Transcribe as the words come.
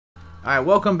Alright,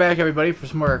 welcome back everybody for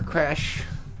some more Crash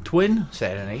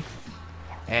Twinsanity.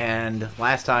 And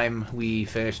last time we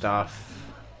finished off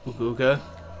Uka Uka,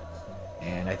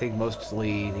 and I think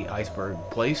mostly the iceberg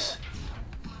place.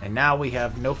 And now we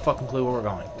have no fucking clue where we're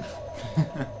going.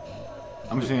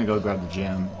 I'm just gonna go grab the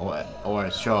gym,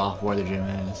 or show off where the gym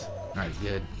is. Alright,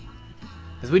 good.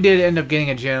 Because we did end up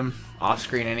getting a gym off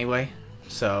screen anyway,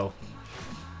 so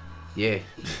yeah.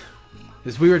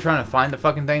 Because we were trying to find the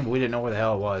fucking thing, but we didn't know where the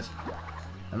hell it was.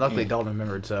 And luckily Dalton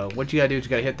remembered, so what you gotta do is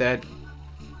you gotta hit that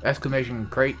exclamation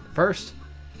crate first.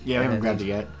 Yeah, we haven't grabbed it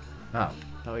yet. Oh,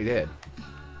 no, we did.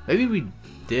 Maybe we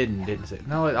did and didn't save.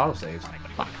 No, it auto-saves.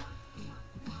 Fuck.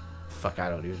 Fuck, I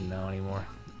don't even know anymore.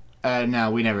 No,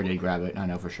 we never did grab it. I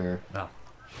know for sure. Oh.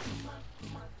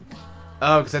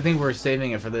 Oh, because I think we were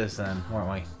saving it for this then, weren't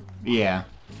we? Yeah.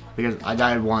 Because I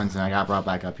died once and I got brought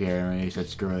back up here and he said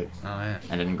screw it. Oh, yeah.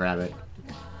 I didn't grab it.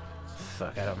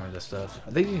 Fuck, I don't remember this stuff.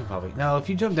 I think you can probably... No, if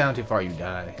you jump down too far, you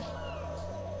die.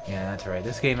 Yeah, that's right.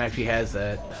 This game actually has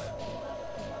that.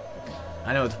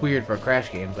 I know it's weird for a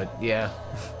Crash game, but yeah.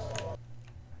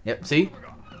 Yep, see?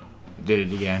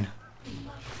 Did it again.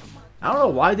 I don't know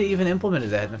why they even implemented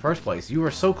that in the first place. You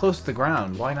were so close to the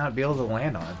ground. Why not be able to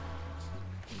land on it?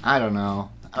 I don't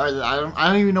know. I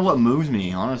don't even know what moves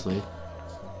me, honestly.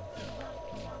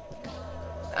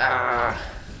 I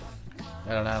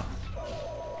don't know.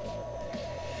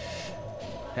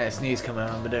 Had a sneeze coming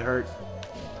on, but it hurt.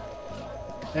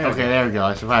 There we go.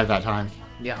 I survived that time.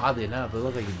 Yeah, oddly enough, it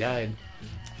looked like he died.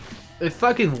 If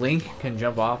fucking Link can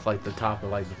jump off like the top of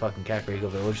like the fucking Kakariko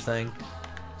Village thing,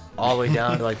 all the way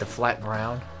down to like the flat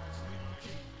ground,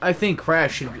 I think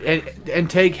Crash should and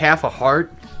take half a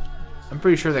heart. I'm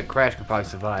pretty sure that Crash could probably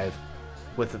survive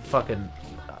with the fucking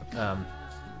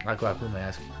Aku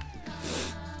mask.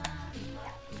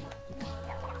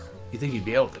 You think you'd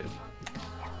be able to?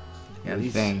 Yeah,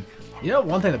 these things. You know,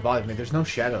 one thing that bothers me, there's no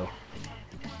shadow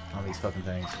on these fucking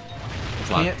things. You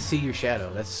can't see your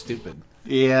shadow. That's stupid.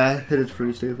 Yeah, it is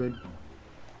pretty stupid.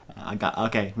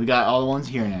 Okay, we got all the ones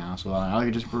here now, so now we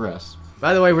can just progress.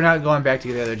 By the way, we're not going back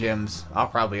to the other gyms. I'll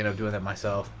probably end up doing that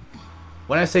myself.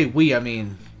 When I say we, I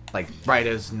mean like right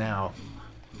as now.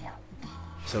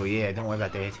 So yeah, don't worry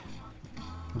about that.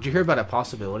 Did you hear about a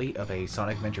possibility of a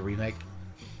Sonic Adventure remake?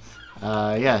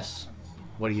 Yes.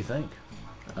 What do you think?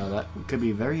 That could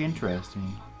be very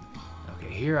interesting.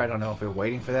 Okay, here I don't know if we're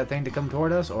waiting for that thing to come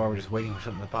toward us, or we're just waiting for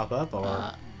something to pop up,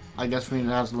 or... I guess we need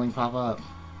to have something pop up.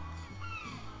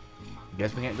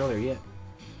 Guess we can't go there yet.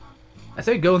 I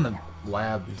say go in the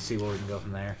lab and see where we can go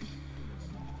from there.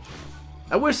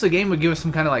 I wish the game would give us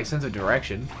some kind of like sense of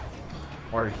direction,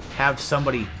 or have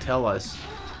somebody tell us.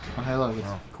 Oh, hey look, it's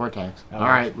Cortex.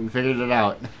 Alright, we figured it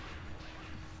out.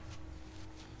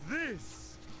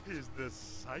 This is the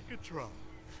Psychotron,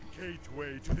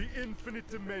 gateway to the infinite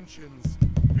dimensions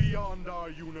beyond our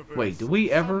universe. Wait, do we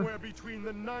ever?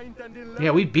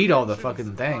 Yeah, we beat all the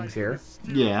fucking things here.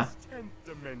 Yeah. 10th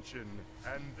dimension,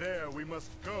 and there we must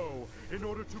go in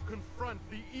order to confront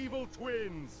the evil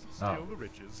twins, steal the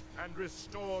riches, and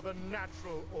restore the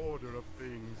natural order of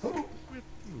things. With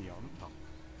me on top.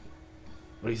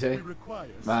 What do you say?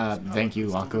 Thank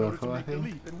you, Aku, I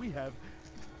think.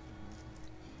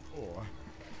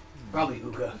 Probably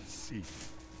Uka.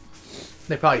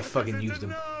 They probably fucking used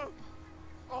him.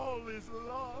 All is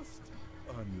lost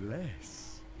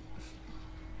unless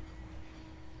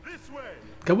this way.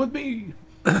 Come with me,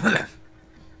 and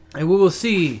we will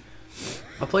see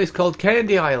a place called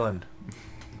Candy Island.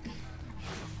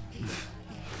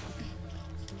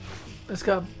 It's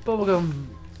got bubblegum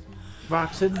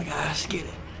rocks in it. I gotta get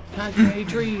it. Cotton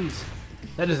trees.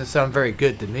 That doesn't sound very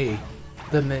good to me.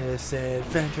 The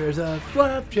Misadventures of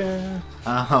Flapjack.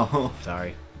 Oh.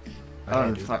 Sorry. I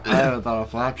haven't thought of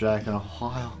Flapjack in a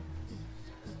while.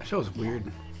 That show was weird.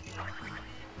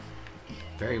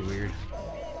 Very weird.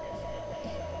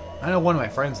 I know one of my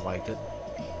friends liked it.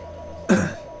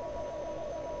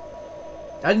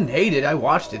 I didn't hate it. I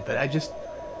watched it, but I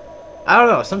don't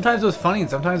know. Sometimes it was funny and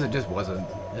sometimes it just wasn't.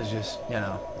 It's just, you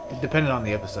know, it depended on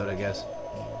the episode, I guess.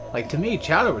 Like, to me,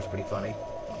 Chowder was pretty funny.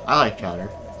 I like Chowder.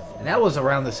 And that was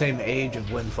around the same age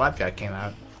of when Flapjack came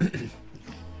out.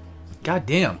 God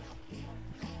damn.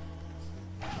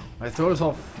 My throat is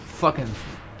all fucking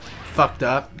fucked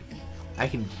up.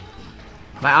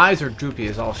 My eyes are droopy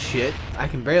as all shit. I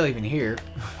can barely even hear.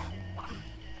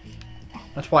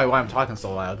 That's probably why I'm talking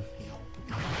so loud.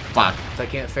 Fuck. So I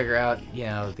can't figure out, you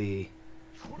know, the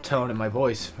tone in my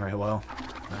voice very well.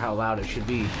 Or how loud it should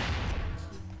be.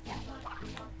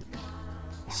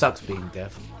 Sucks being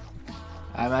deaf.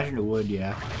 I imagine it would,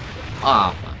 yeah.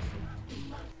 Ah, fuck.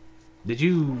 Did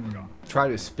you try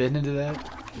to spin into that?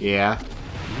 Yeah.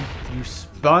 You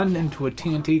spun into a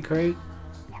TNT crate?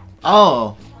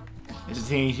 Oh! It's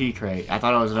a TNT crate. I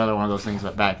thought it was another one of those things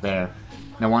back there.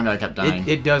 No wonder I kept dying.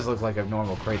 It does look like a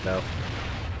normal crate, though.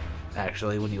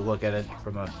 Actually, when you look at it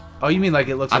from a... Oh, you mean like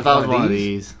it looks like I thought it was one of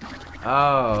these.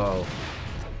 Oh.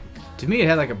 To me, it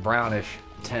had like a brownish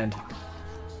tint.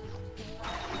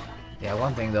 Yeah,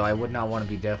 one thing, though, I would not want to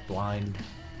be deaf, blind,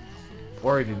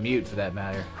 or even mute, for that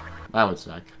matter. That would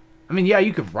suck. I mean, yeah,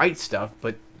 you could write stuff,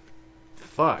 but...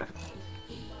 Fuck.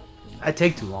 That'd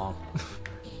take too long.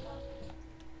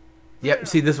 Yep,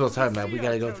 see, this is what I'm talking about. We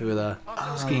gotta go through the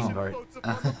skiing part.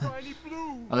 Are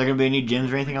there gonna be any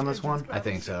gyms or anything on this one? I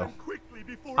think so.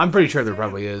 I'm pretty sure there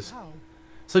probably is.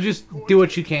 So just do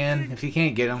what you can. If you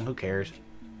can't get them, who cares?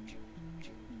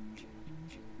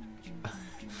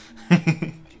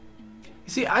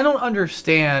 See, I don't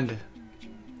understand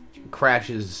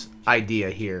Crash's idea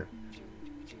here.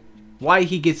 Why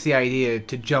he gets the idea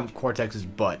to jump Cortex's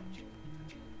butt.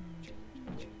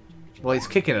 Well, he's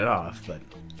kicking it off, but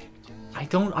I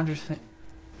don't understand.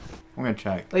 I'm gonna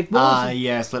check. Like,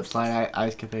 yeah, slip slide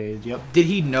ice capade. Yep. Did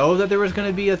he know that there was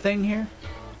gonna be a thing here?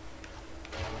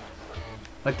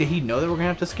 Like, did he know that we're gonna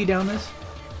have to ski down this?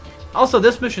 Also,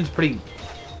 this mission's pretty...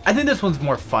 I think this one's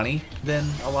more funny than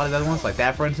a lot of the other ones. Like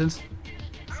that, for instance.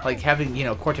 Like having, you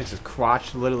know, Cortex's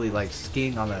crotch literally, like,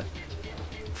 skiing on the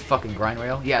fucking grind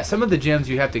rail. Yeah, some of the gems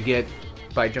you have to get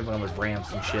by jumping on those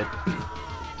ramps and shit.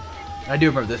 I do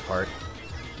remember this part.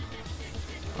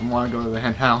 I want to go to the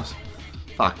hen house.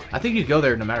 Fuck. I think you go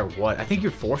there no matter what. I think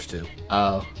you're forced to.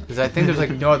 Oh. Because I think there's, like,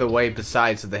 no other way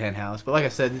besides the hen house. But like I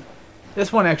said,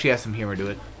 this one actually has some humor to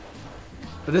it.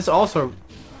 But this also...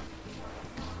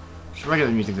 It's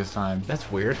regular music this time.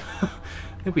 That's weird. I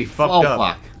think we fucked up. Oh,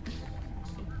 fuck.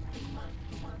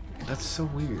 That's so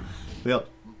weird.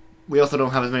 We also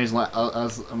don't have as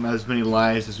many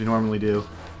lives as we normally do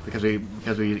because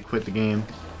we quit the game.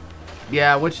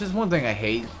 Yeah, which is one thing I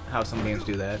hate, how some games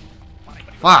do that.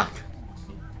 Fuck.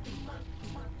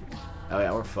 Oh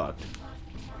yeah, we're fucked.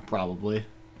 Probably.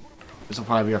 This will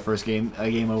probably be our first game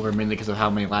over, mainly because of how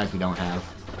many lives we don't have.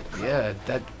 Yeah,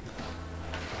 that...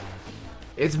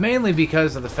 It's mainly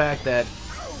because of the fact that...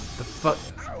 The fuck...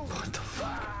 What the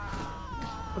fuck?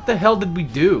 What the hell did we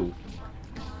do?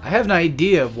 I have an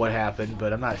idea of what happened,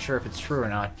 but I'm not sure if it's true or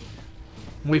not.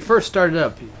 When we first started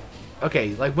up...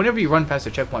 Okay, like, whenever you run past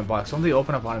a checkpoint box, don't they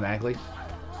open up automatically?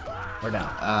 Or no?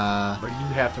 Or do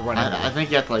you have to run into them? I think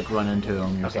you have to, like, run into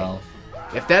them yourself.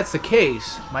 Okay. If that's the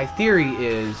case, my theory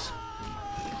is...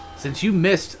 Since you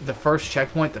missed the first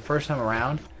checkpoint the first time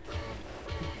around...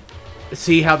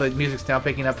 See how the music's now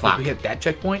picking up because we hit that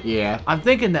checkpoint? Yeah. I'm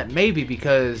thinking that maybe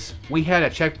because we had a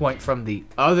checkpoint from the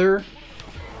other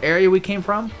area we came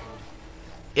from,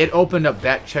 it opened up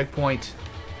that checkpoint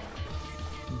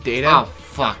data. Oh,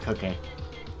 fuck. Okay.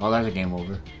 Well, there's a game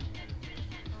over.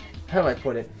 How do I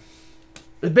put it?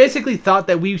 It basically thought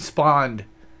that we spawned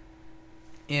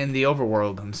in the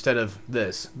overworld instead of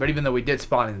this. But even though we did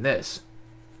spawn in this.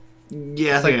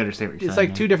 Yeah, I think I understand what you're saying. It's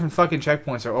like two different fucking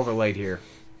checkpoints are overlaid here.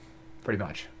 Pretty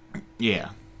much. Yeah.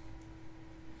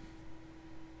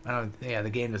 Yeah,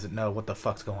 the game doesn't know what the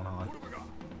fuck's going on.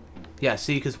 Yeah,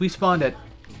 see, because we spawned at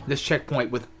this checkpoint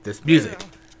with this music.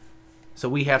 So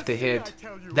we have to hit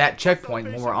that checkpoint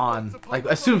when we're on, like,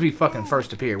 as soon as we fucking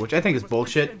first appear, which I think is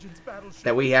bullshit,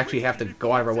 that we actually have to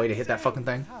go out of our way to hit that fucking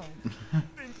thing.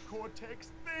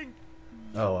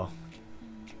 Oh, well.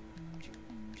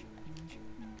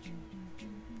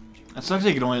 It sucks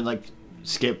you can only, like,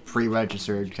 skip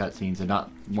pre-registered cutscenes and not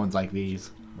ones like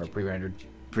these. Or pre-rendered.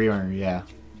 Pre-rendered, yeah.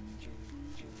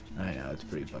 I know, it's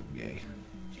pretty fucking gay.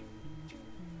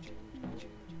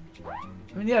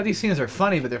 I mean, yeah, these scenes are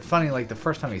funny, but they're funny, like, the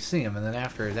first time you see them, and then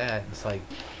after that, it's like,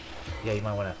 yeah, you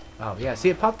might want to... Oh, yeah, see,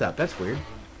 it popped up. That's weird.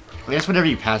 I guess whenever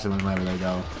you pass them, whenever they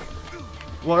go.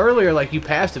 Well, earlier, like, you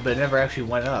passed it, but it never actually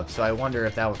went up, so I wonder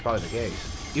if that was probably the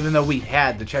case. Even though we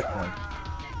had the checkpoint.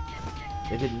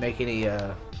 It didn't make any,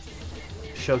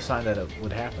 show sign that it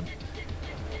would happen.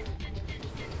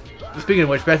 Speaking of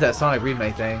which, back to that Sonic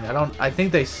remake thing, I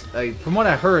think they, from what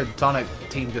I heard, Sonic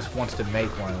team just wants to make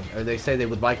one, or they say they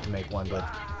would like to make one, but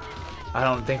I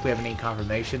don't think we have any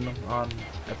confirmation on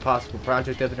a possible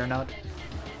project of it or not,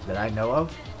 that I know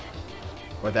of,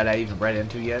 or that I even read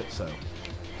into yet, so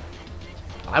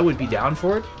I would be down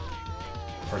for it,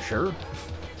 for sure.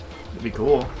 It'd be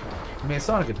cool. I mean, it's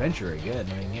Sonic Adventure again,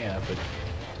 I mean, yeah, but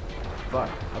fuck,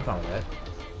 I'm fine with that.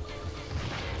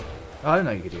 Oh, I didn't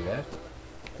know you could do that.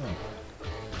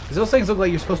 Because those things look like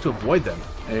you're supposed to avoid them.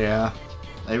 Yeah,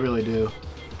 they really do.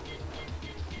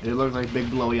 They look like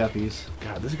big blowy uppies.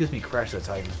 God, this gives me Crash the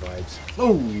Titans vibes.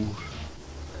 Oh!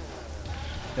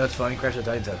 know what's funny? Crash of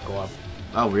the Titans have co-op.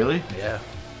 Oh, really? Yeah.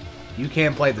 You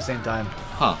can play at the same time.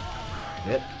 Huh.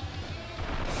 Yep.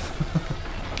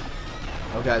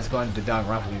 Oh god, it's going to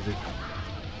Danganronpa music.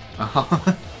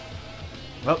 Uh-huh.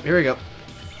 Well, here we go.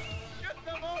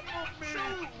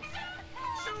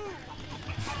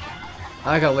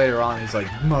 I like how later on he's like,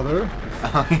 Mother?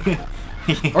 Yeah.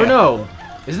 Or no,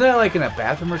 isn't that like in a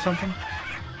bathroom or something?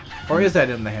 Or is that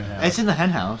in the hen house? It's in the hen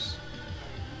house.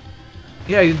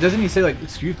 Yeah, doesn't he say like,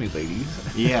 excuse me,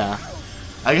 ladies? Yeah.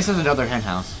 I guess there's another hen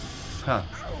house. Huh.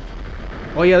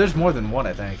 Well, yeah, there's more than one,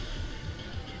 I think.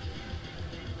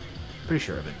 Pretty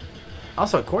sure of it.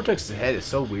 Also, Cortex's head is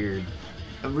so weird.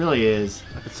 It really is.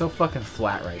 Like, it's so fucking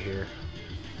flat right here.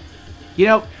 You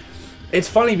know, it's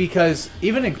funny because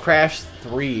even in Crash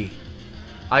 3,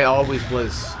 I always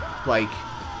was, like,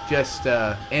 just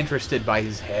interested by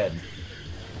his head.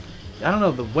 I don't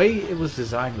know, the way it was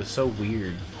designed was so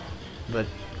weird, but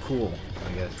cool,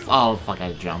 I guess. Oh, fuck, I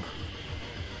had to jump.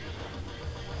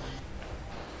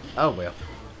 Oh, well.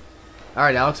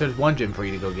 Alright, Alex, there's one gym for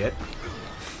you to go get.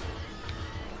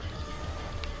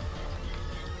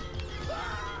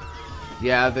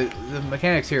 Yeah, the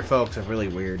mechanics here, folks, are really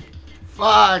weird.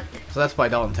 Fuck! So that's why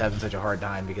Dalton's having such a hard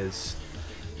time, because...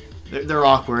 They're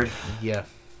awkward. Yeah.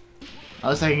 At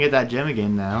least I can get that gym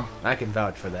again now. I can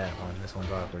vouch for that one. This one's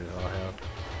awkward as all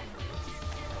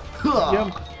hell.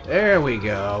 Jump. There we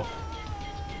go.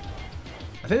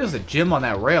 I think there's a gym on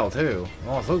that rail, too. It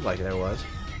almost looked like there was.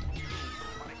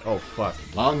 Oh, fuck.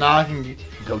 Well, now I can...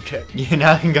 Go check. Yeah,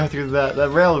 now I can go through the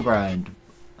rail grind.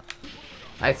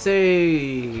 I'd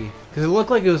say... Because it looked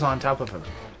like it was on top of a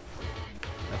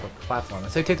platform.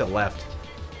 I'd say take the left.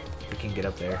 If we can get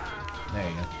up there. There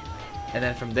you go. And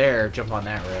then from there, jump on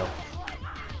that rail.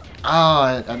 Oh,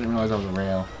 I didn't realize that was a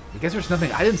rail. I guess there's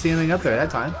nothing... I didn't see anything up there at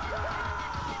that time.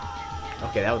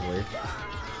 Okay, that was weird.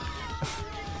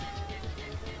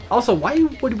 Also, why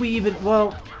would we even...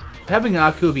 Well, having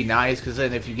Aku would be nice, because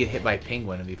then if you get hit by a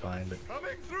penguin, it'd be fine, but...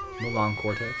 Move on,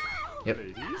 Cortex. Yep.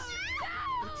 Ladies?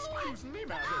 Excuse me,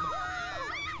 madam.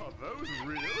 Are those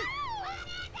real?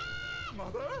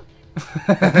 Mother?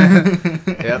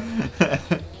 Yep.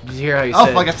 Did you hear how you Oh,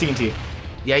 said... fuck, that's TNT.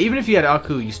 Yeah, even if you had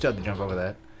Aku, you still have to jump over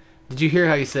that. Did you hear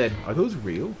how you said, are those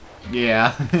real?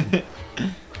 Yeah.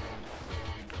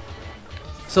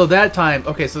 So that time...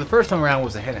 Okay, so the first time around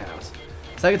was the hen house.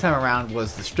 Second time around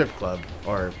was the strip club,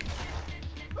 or...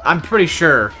 I'm pretty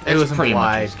sure it was pretty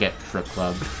implied. much a skip strip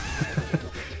club.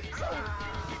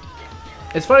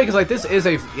 It's funny because like this is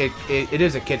it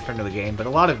is a kid-friendly game, but a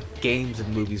lot of games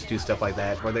and movies do stuff like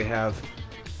that where they have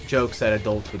jokes that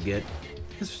adults would get.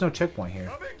 Because there's no checkpoint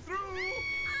here.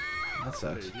 That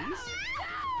sucks. Ladies?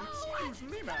 Excuse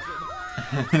me, madam.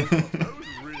 Are those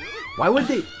real? Why would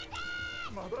they?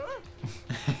 Mother?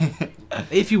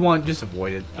 If you want, just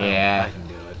avoid it. Yeah. I can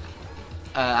do it.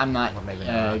 I'm not, Or maybe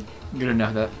not. good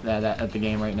enough at the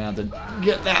game right now to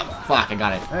get that. Fuck, I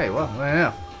got it. Hey, well, I don't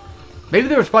know. Maybe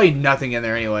there was probably nothing in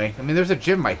there anyway. I mean, there's a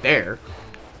gym right there.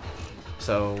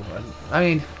 So, I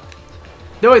mean,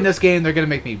 knowing this game, they're gonna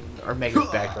make me make us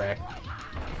backtrack.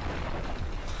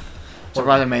 So I'd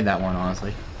rather made that one,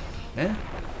 honestly. Yeah.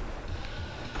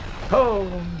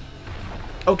 Oh.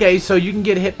 Okay, so you can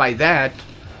get hit by that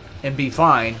and be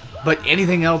fine, but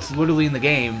anything else literally in the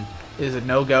game is a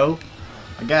no-go.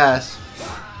 I guess.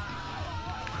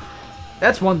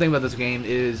 That's one thing about this game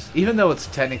is, even though it's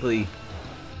technically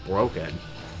broken,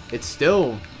 it's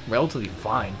still relatively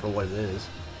fine for what it is.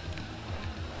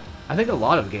 I think a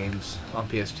lot of games on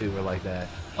PS2 were like that.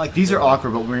 Like, these are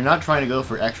awkward, but when you're not trying to go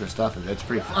for extra stuff, it's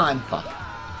pretty fun. Fuck.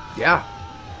 Yeah.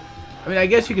 I mean, I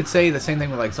guess you could say the same thing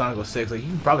with like Sonic 06. Like, you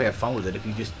can probably have fun with it if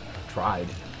you just tried.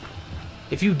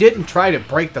 If you didn't try to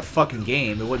break the fucking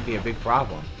game, it wouldn't be a big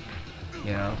problem.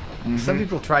 You know? Some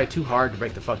people try too hard to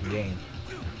break the fucking game.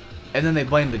 And then they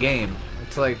blame the game.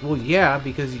 It's like, well, yeah,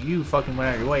 because you fucking went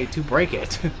out of your way to break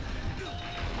it.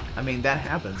 I mean, that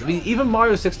happens. I mean, even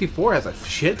Mario 64 has a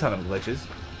shit ton of glitches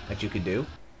that you could do.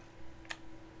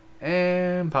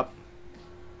 And pop.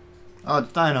 Oh,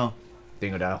 it's Dino.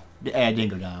 Dingo Dow. Yeah,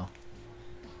 Dingo Dino.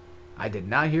 I did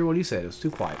not hear what he said. It was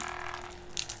too quiet.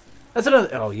 That's another...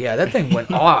 Oh, yeah, that thing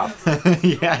went off.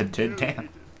 Yeah, it did. Damn.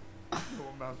 No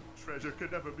amount of treasure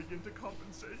could ever begin to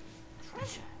compensate.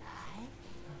 Treasure, eh?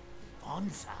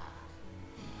 Bonza.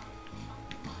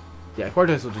 Yeah,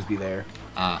 Cortez will just be there.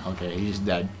 Ah, okay, he's just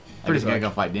dead. Pretty He's gonna much. go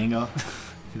fight Dingo.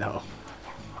 No.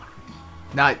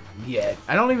 Not yet.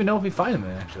 I don't even know if we find him,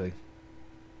 actually.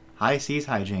 High seas,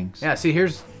 hijinks. Yeah, see,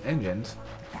 here's engines.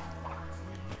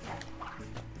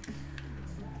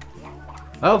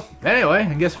 Oh, anyway,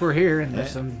 I guess we're here, and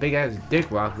there's some big-ass dick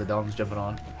rock that Dalton's jumping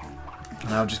on.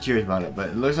 I was just curious about it, but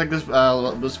it looks like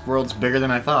this world's bigger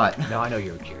than I thought. No, I know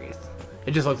you were curious.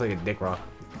 It just looks like a dick rock.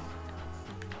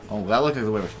 Oh, that looked like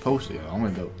the way it was supposed to go. I'm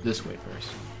gonna go this way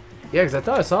first. Yeah, because I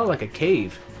thought I saw like a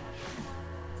cave.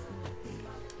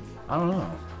 I don't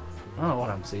know. I don't know what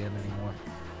I'm seeing anymore.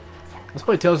 Let's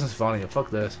play Tales of Symphonia. Fuck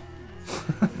this.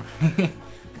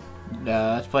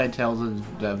 Let's play Tales of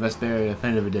Vesperia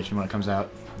Definitive Edition when it comes out.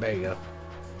 There you go.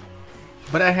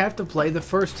 But I have to play the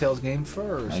first Tales game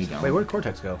first. No, you don't. Wait, where'd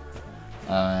Cortex go?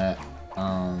 Right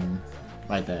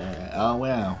there. Oh,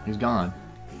 wow. He's gone.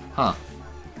 Huh.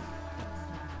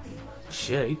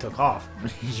 Shit, he took off.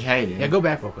 Yeah, he did. Yeah, go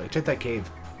back real quick. Check that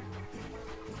cave.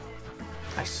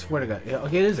 I swear to God. Yeah,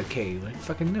 okay, it is a cave. I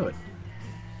fucking knew it.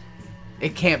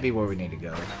 It can't be where we need to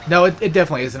go. No, it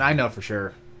definitely isn't. I know for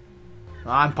sure.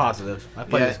 I'm positive. I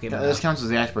played this game. This counts as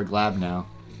the Iceberg Lab now.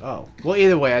 Oh. Well,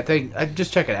 either way, I think...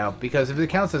 just check it out, because if it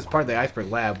counts as part of the Iceberg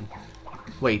Lab...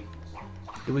 Wait.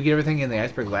 Did we get everything in the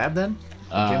Iceberg Lab, then?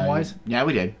 Gym-wise? Yeah,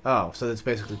 we did. Oh, so that's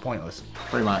basically pointless.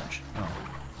 Pretty much. Oh.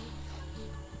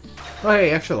 Well,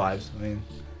 hey, extra lives. I mean...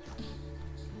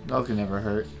 Those can never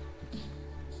hurt.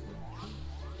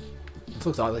 This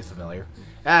looks oddly familiar.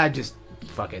 Just...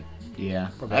 Fuck it. Yeah.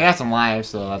 I got some lives,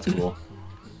 so that's cool.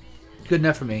 Good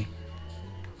enough for me.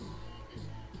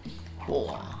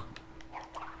 Cool.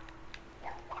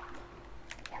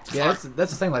 Yeah,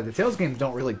 that's the thing. Like, the Tales games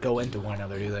don't really go into one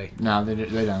another, do they? No, they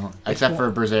don't. Except for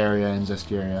Berseria and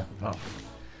Zestiria. Oh.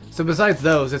 So besides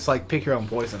those, it's like pick your own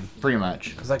poison. Pretty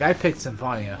much. Because, like, I picked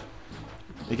Symphonia.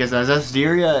 Because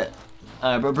Zestiria...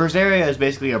 Berseria is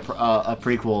basically a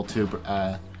prequel to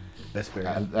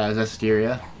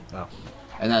Zestiria. Oh.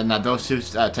 And then those two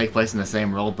take place in the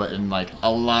same world, but in, like,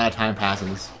 a lot of time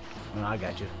passes. Oh, I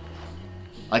got you.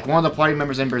 Like, one of the party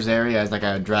members in Berseria is like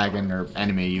a dragon or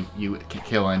enemy you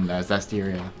kill in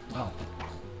Zestiria. Oh.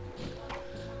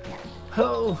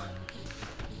 Oh.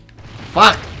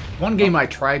 Fuck! One game I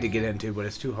tried to get into, but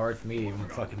it's too hard for me to even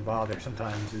fucking bother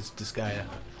sometimes, is Disgaea.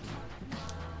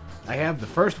 I have the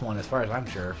first one, as far as I'm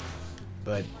sure.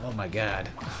 But, oh my god.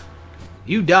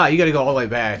 You die, you gotta go all the way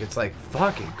back. It's like,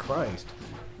 fucking Christ.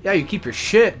 Yeah, you keep your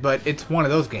shit, but it's one of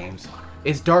those games.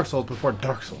 It's Dark Souls before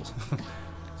Dark Souls.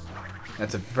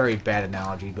 That's a very bad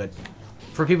analogy, but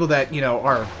for people that, you know,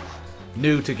 are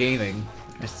new to gaming...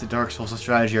 It's the Dark Souls of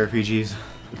strategy RPGs.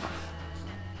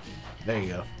 There you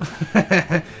go.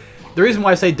 The reason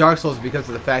why I say Dark Souls is because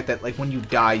of the fact that, like, when you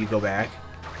die, you go back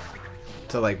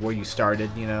to, like, where you started,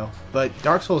 you know? But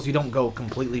Dark Souls, you don't go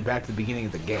completely back to the beginning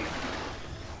of the game.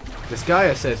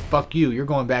 Disgaea says, fuck you, you're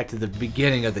going back to the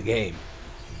beginning of the game.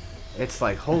 It's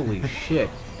like, holy shit.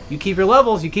 You keep your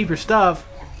levels, you keep your stuff.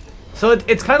 So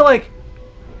it's kind of like...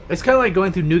 It's kind of like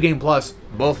going through New Game Plus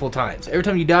multiple times. Every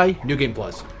time you die, New Game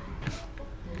Plus.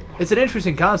 It's an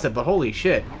interesting concept, but holy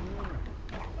shit.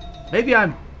 Maybe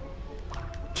I'm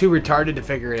too retarded to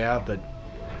figure it out, but...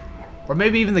 Or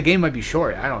maybe even the game might be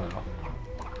short, I don't know.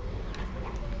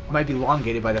 It might be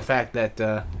elongated by the fact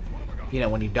that, you know,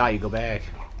 when you die, you go back.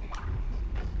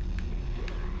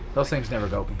 Those things never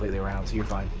go completely around, so you're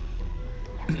fine.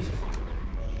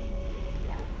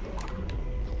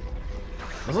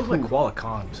 Those look like koala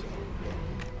cons.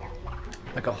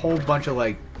 Like a whole bunch of,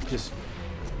 like, just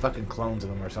fucking clones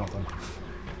of them or something.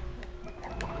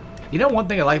 You know, one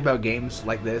thing I like about games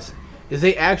like this is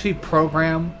they actually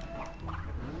program,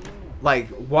 like,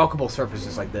 walkable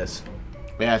surfaces like this.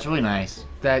 Yeah, it's really nice.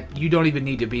 That you don't even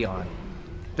need to be on.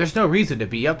 There's no reason to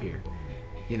be up here.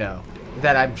 You know,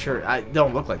 that I'm sure, I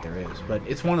don't look like there is, but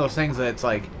it's one of those things that it's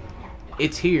like,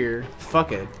 it's here,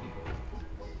 fuck it.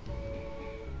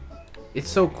 It's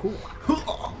so cool.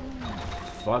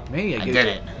 Fuck me, I did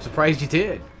it. I'm surprised you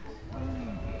did.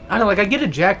 I don't know, like, I get a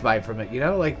Jack vibe from it, you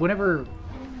know? Like, whenever,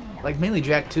 like, mainly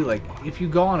Jack 2, like, if you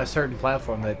go on a certain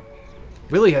platform that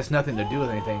really has nothing to do with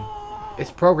anything, it's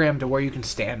programmed to where you can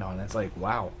stand on it. It's like,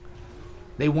 wow.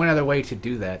 They went out of their way to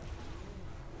do that.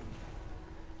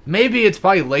 Maybe it's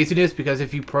probably laziness, because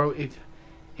if you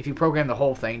program the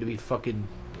whole thing to be fucking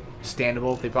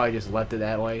standable, they probably just left it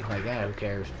that way. Like, who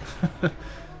cares?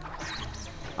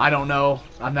 I don't know.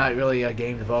 I'm not really a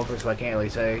game developer, so I can't really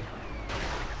say.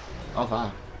 Oh,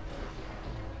 fine.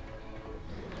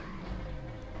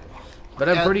 But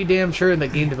I'm pretty damn sure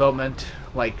that game development,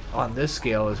 like, on this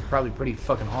scale, is probably pretty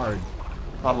fucking hard.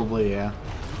 Probably, yeah.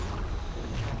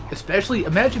 Especially,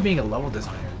 imagine being a level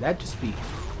designer. That'd just be...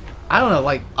 I don't know,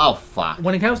 like... Oh, fuck.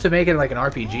 When it comes to making, like, an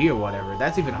RPG or whatever,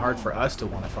 that's even hard for us to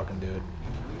want to fucking do it.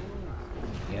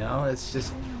 You know, it's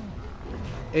just...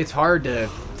 It's hard to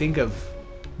think of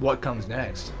what comes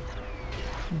next.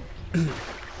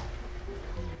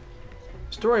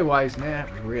 Story-wise, nah,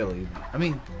 really. I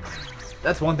mean,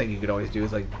 That's one thing you could always do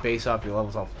is like base off your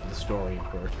levels off the story, of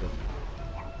course. But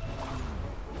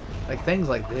like things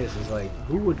like this is like,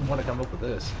 who would want to come up with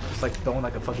this? Just like throwing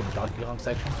like a fucking Donkey Kong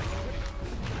section.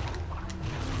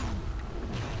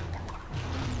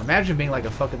 Imagine being like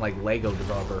a fucking like Lego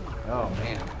developer. Oh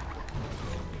man,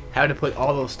 having to put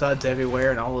all those studs everywhere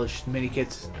and all those mini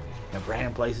kits in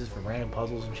random places for random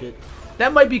puzzles and shit.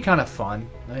 That might be kind of fun.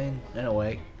 I mean, in a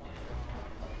way.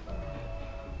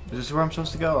 Is this where I'm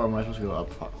supposed to go, or am I supposed to go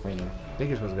up further? I think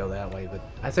you're supposed to go that way, but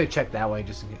I'd say check that way,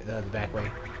 just to get, the back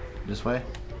way. This way?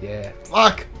 Yeah.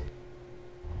 Fuck!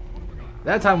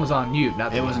 That time was on you,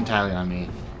 not It me. was entirely on me.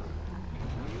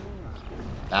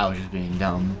 I was just being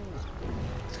dumb.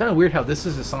 It's kind of weird how this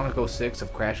is the Sonic 06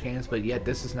 of Crash games, but yet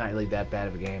this is not really that bad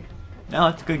of a game. No,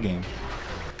 it's a good game.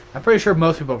 I'm pretty sure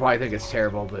most people probably think it's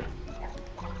terrible, but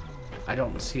I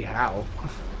don't see how.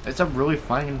 It's a really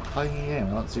fun game.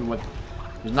 I don't see what...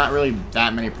 There's not really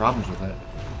that many problems with it.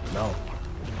 No.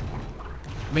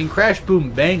 I mean, Crash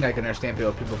Boom Bang, I can understand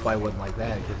people probably wouldn't like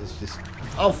that, because it's just...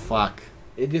 Oh, fuck.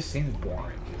 It just seems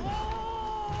boring.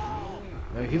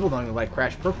 I mean, people don't even like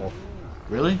Crash Purple.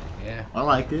 Really? Yeah. I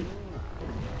liked it.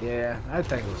 Yeah, I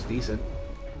think it was decent.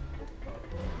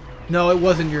 No, it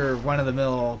wasn't your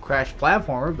run-of-the-mill Crash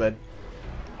platformer, but...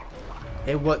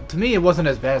 to me, it wasn't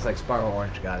as bad as, like, Spiral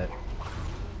Orange got it.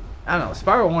 I don't know,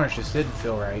 Spiral Orange just didn't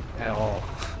feel right at all.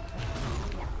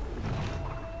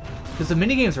 Because the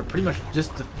minigames are pretty much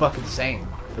just the fucking same,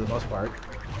 for the most part.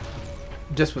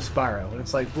 Just with Spyro. And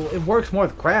it's like, well, it works more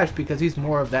with Crash because he's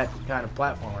more of that kind of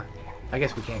platformer. I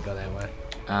guess we can't go that way.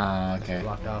 Okay.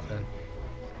 Blocked off then.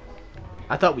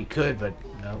 I thought we could, but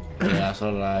no. Yeah,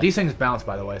 so did I. These things bounce,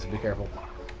 by the way, so be careful.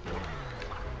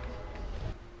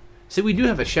 See, we do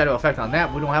have a shadow effect on that,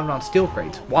 but we don't have it on steel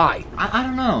crates. Why? I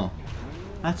don't know.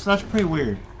 That's pretty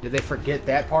weird. Did they forget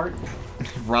that part?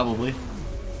 Probably.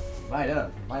 Might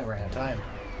have. Might ran out of time.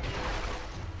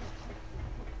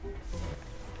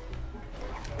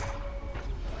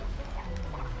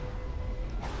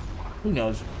 Who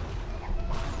knows?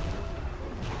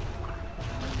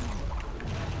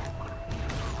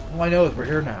 All I know is we're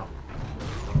here now.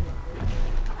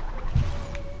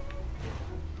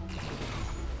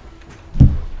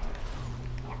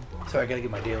 Sorry, I gotta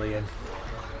get my daily in.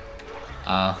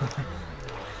 I've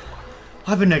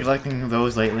been neglecting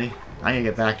those lately. I need to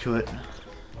get back to it.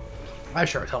 I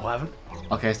sure as hell haven't.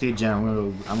 Okay, I see a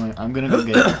gem. I'm gonna go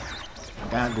get it. I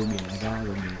gotta go get it.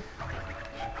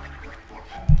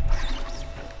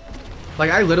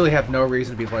 Like, I literally have no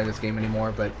reason to be playing this game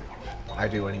anymore, but I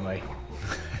do anyway.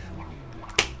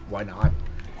 Why not?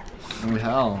 Oh,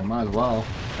 hell, might as well.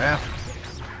 Yeah.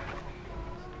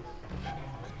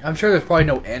 I'm sure there's probably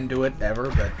no end to it ever,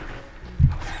 but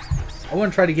I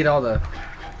want to try to get all the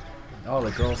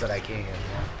girls that I can.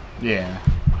 Yeah.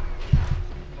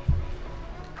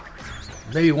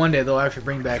 Maybe one day they'll actually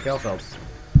bring back Elf.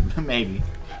 Maybe.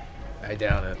 I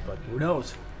doubt it, but who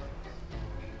knows?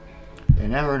 You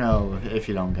never know if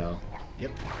you don't go.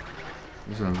 Yep.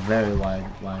 These are very wise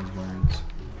words.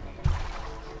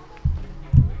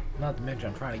 Not to mention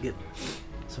I'm trying to get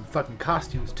some fucking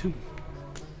costumes too.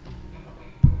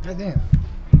 God damn.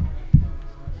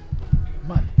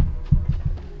 Come on.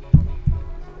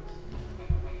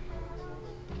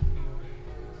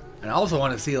 And I also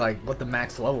want to see like what the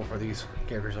max level for these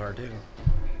characters are too.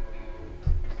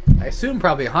 I assume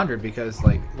probably 100 because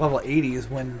like level 80 is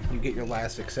when you get your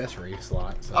last accessory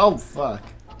slot. So. Oh fuck!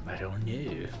 I don't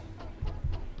know.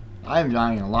 I am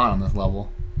dying a lot on this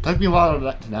level. Took me a while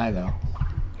to die though.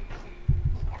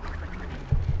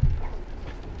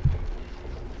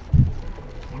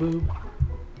 Boob.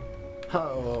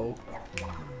 Oh.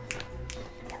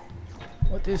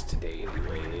 What is today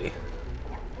anyway?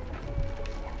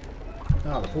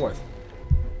 Oh, the 4th.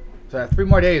 So I have 3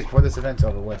 more days before this event's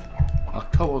over with.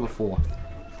 October the 4th.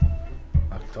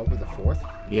 October the 4th?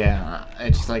 Yeah,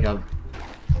 it's like a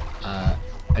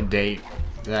date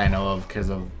that I know of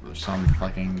because of some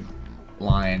fucking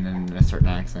line in a certain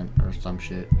accent or some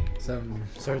shit. Some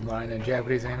certain line in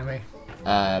Japanese anime?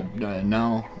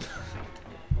 No.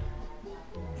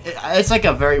 It's like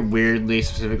a very weirdly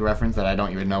specific reference that I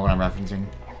don't even know what I'm referencing.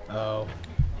 Oh.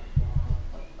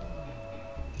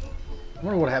 I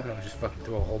wonder what happened if I just fucking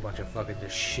threw a whole bunch of fucking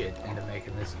just shit into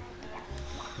making this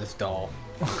doll.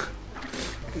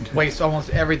 Waste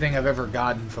almost everything I've ever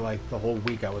gotten for like the whole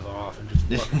week I was off and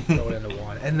just fucking throw it into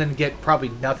one. And then get probably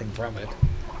nothing from it.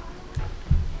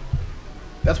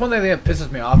 That's one thing that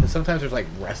pisses me off is sometimes there's like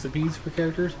recipes for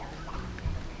characters.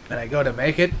 And I go to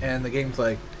make it and the game's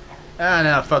like, ah,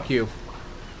 no, fuck you.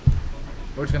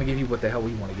 We're just gonna give you what the hell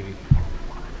we want to give you.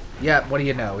 Yeah, what do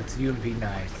you know? It's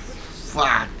UMP9.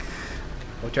 Fuck.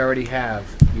 which I already have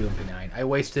UMP9. I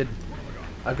wasted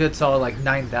a good solid like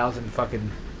 9,000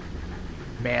 fucking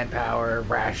manpower,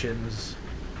 rations,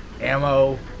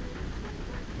 ammo,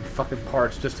 and fucking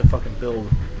parts just to fucking build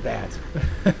that.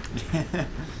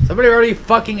 Somebody already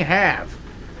fucking have.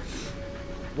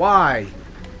 Why?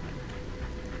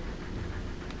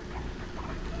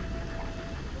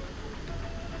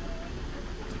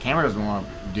 The camera doesn't want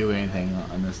to do anything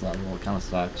on this level. It kind of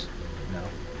sucks. No.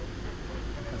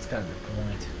 That's kind of the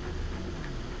point.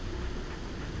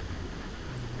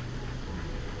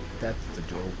 That's the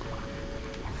joke.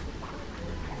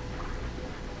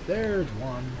 There's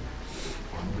one.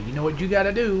 But you know what you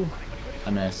gotta do? I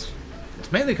missed.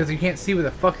 It's mainly because you can't see where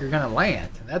the fuck you're gonna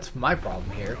land. That's my problem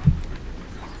here.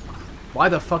 Why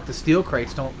the fuck the steel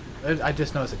crates don't... I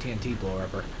just noticed a TNT blower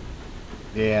upper.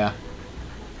 Yeah.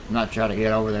 I'm not trying to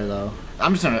get over there though.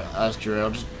 I'm just gonna screw it.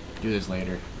 I'll just do this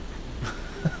later.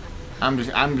 I'm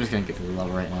just gonna get through the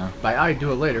level right now. By I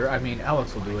do it later, I mean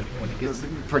Alex will do it when he gets...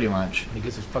 Pretty much. When he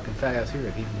gets his fucking fat ass here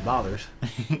if he even bothers.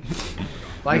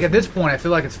 Like at this point I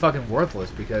feel like it's fucking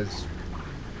worthless because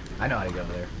I know how to go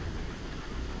there.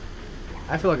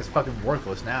 I feel like it's fucking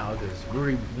worthless now because we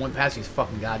already went past these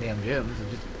fucking goddamn gyms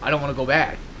and just I don't want to go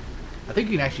back. I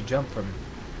think you can actually jump from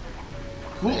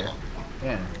there.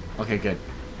 Yeah. Okay, good.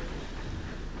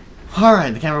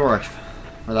 Alright, the camera works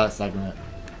for that segment.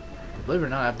 Believe it or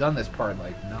not, I've done this part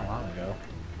like not long ago.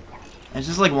 It's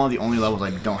just like one of the only levels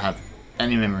I don't have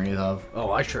any memories of.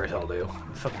 Oh, I sure as hell do.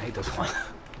 I fucking hate this one.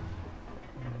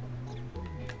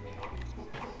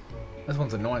 This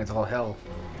one's annoying as all hell.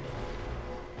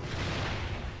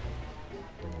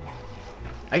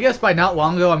 I guess by not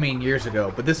long ago, I mean years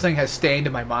ago, but this thing has stayed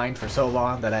in my mind for so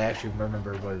long that I actually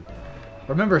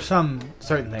remember some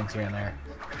certain things here and there.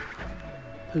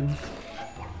 Poof.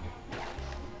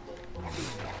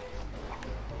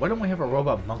 Why don't we have a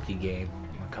robot monkey game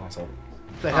on console?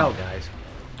 What the hell, guys?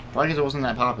 Why because it wasn't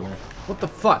that popular? What the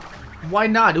fuck? Why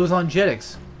not? It was on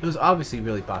Jetix. It was obviously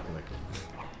really popular.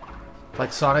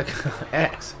 Like Sonic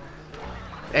X.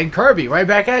 And Kirby, right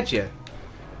back at you.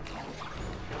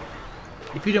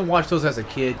 If you didn't watch those as a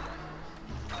kid,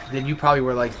 then you probably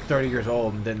were like 30 years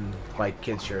old and didn't like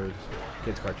kids shows,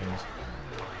 kids cartoons,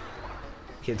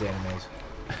 kids animes.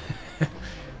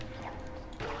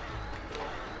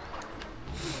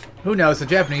 Who knows? The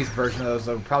Japanese version of those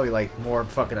are probably like more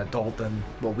fucking adult than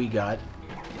what we got.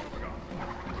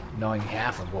 Knowing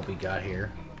half of what we got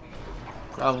here.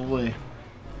 Probably.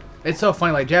 It's so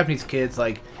funny, like Japanese kids,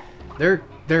 like they're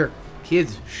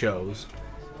kids shows.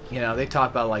 You know, they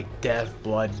talk about like death,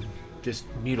 blood, just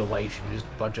mutilation, just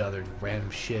a bunch of other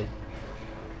random shit.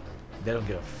 They don't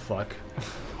give a fuck.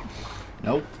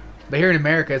 Nope. But here in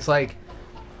America, it's like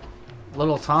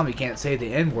little Tommy can't say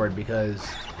the N-word because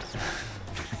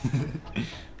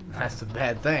that's a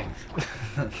bad thing.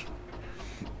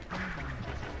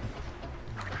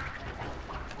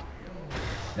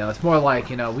 No, it's more like,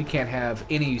 you know, we can't have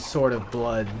any sort of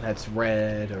blood that's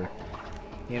red or,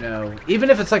 you know, even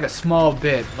if it's like a small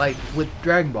bit, like with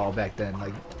Dragon Ball back then,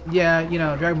 like, yeah, you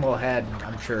know, Dragon Ball had,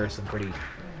 I'm sure, some pretty,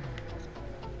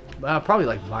 probably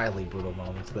like mildly brutal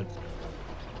moments, but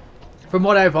from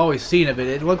what I've always seen of it,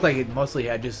 it looked like it mostly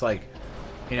had just like,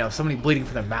 you know, somebody bleeding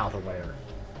from their mouth or whatever.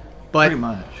 But, pretty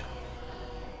much.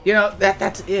 You know,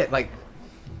 that's it, like,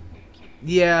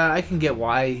 yeah, I can get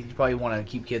why you probably want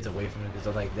to keep kids away from it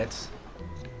because like that's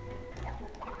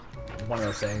one of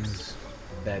those things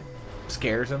that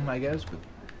scares them, I guess. But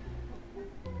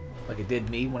like it did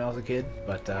me when I was a kid.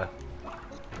 But yeah,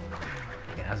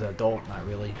 as an adult, not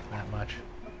really that much.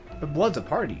 But blood's a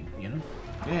party, you know.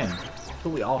 Yeah, that's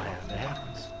what we all have. That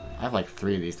happens. I have like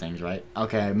 3 of these things, right?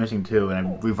 Okay, I'm missing 2,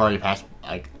 and we've already passed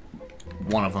like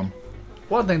one of them.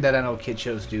 One thing that I know kid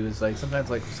shows do is like sometimes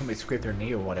like if somebody scraped their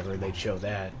knee or whatever, they'd show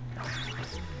that.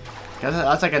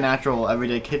 That's like a natural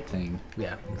everyday kid thing.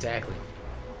 Yeah, exactly.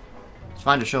 It's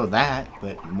fine to show that,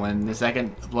 but when the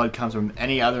second blood comes from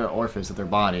any other orifice of their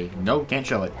body, nope, can't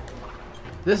show it.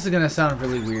 This is gonna sound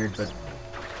really weird, but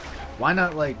why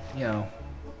not like, you know,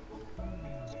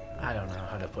 I don't know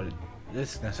how to put it.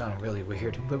 This is gonna sound really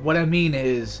weird, but what I mean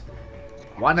is,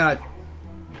 why not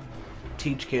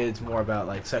teach kids more about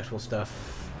like sexual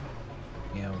stuff,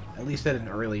 you know, at least at an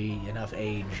early enough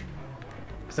age,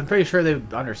 because I'm pretty sure they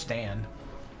would understand.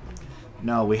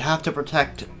 No, we have to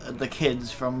protect the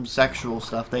kids from sexual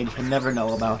stuff. They can never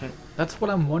know about it. That's what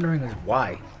I'm wondering is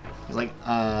why. It's like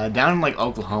down in like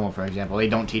Oklahoma, for example, they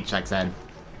don't teach sex ed.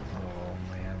 Oh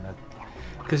man,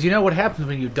 because you know what happens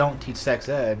when you don't teach sex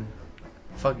ed?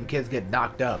 Fucking kids get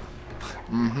knocked up.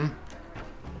 Mm-hmm.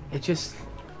 It just...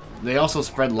 They also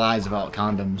spread lies about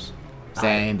condoms,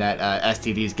 saying that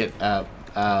STDs get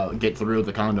get through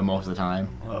the condom most of the time.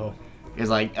 Oh. It's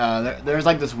like there's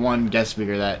like this one guest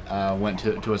speaker that went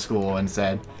to a school and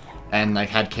said, and like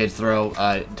had kids throw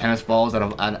tennis balls at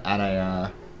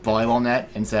a volleyball net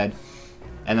and said,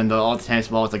 and then all the tennis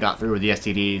balls that got through were the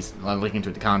STDs linking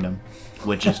to the condom,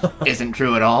 which just isn't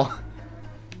true at all.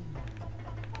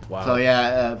 Wow. So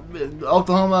yeah,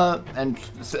 Oklahoma and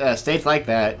states like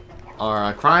that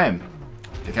are a crime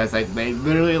because they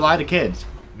literally lie to kids.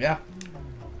 Yeah.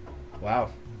 Wow.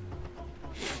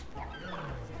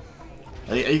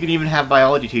 You can even have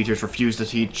biology teachers refuse to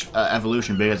teach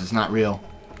evolution because it's not real.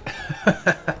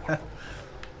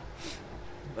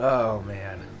 Oh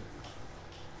man.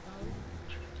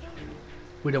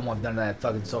 We don't want none of that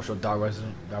fucking social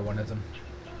Darwinism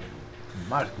in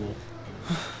my school.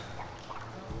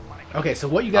 Okay, so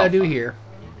what you gotta do here...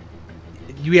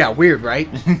 Yeah, weird, right?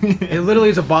 It literally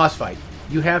is a boss fight.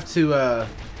 You have to,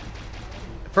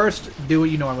 first do what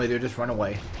you normally do, just run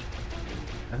away.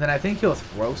 And then I think he'll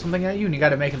throw something at you, and you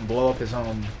gotta make him blow up his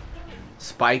own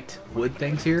spiked wood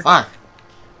things here. Fuck!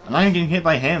 I'm not even getting hit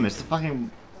by him, it's the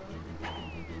fucking...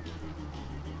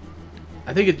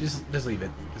 I think it just leave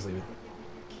it. Just leave it.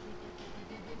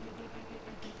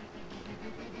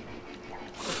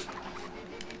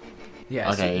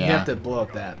 Yeah, okay, so you yeah. have to blow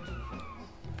up that.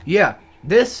 Yeah,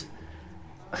 this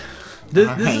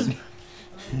is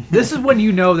this is when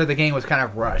you know that the game was kind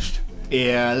of rushed.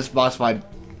 Yeah, this boss fight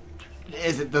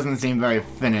it doesn't seem very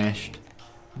finished.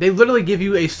 They literally give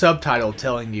you a subtitle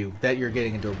telling you that you're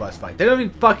getting into a boss fight. They don't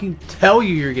even fucking tell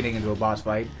you you're getting into a boss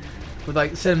fight with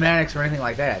like cinematics or anything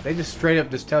like that. They just straight up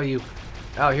just tell you,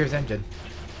 oh, here's engine.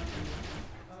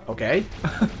 Okay.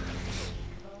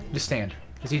 Just stand.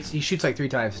 Because he shoots like 3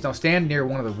 times. No, stand near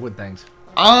one of the wood things.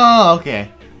 Oh,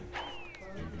 okay.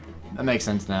 That makes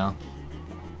sense now.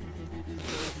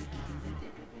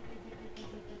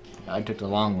 I took the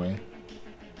long way.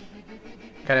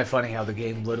 Kind of funny how the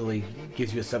game literally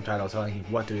gives you a subtitle telling you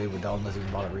what to do with unless you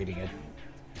even bother reading it.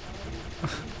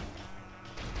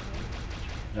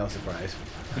 No surprise.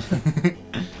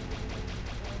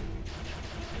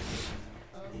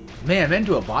 Man, I'm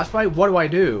into a boss fight? What do I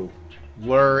do?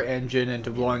 Lure engine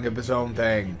into blowing up his own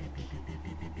thing.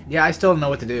 Yeah, I still don't know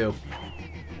what to do.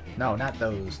 No, not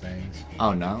those things.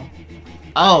 Oh, no?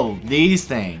 Oh, these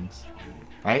things.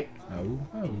 Right? Oh,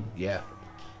 yeah.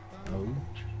 Oh.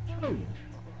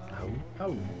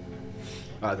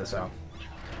 Oh, the song.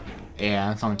 Yeah,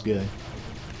 that sounds good.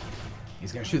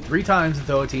 He's gonna shoot 3 times and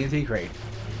throw a TNT crate.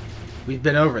 We've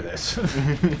been over this.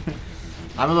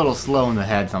 I'm a little slow in the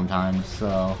head sometimes,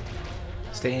 so...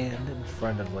 Stand in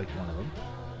front of, like, one of them.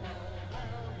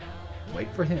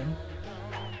 Wait for him.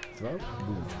 Throw.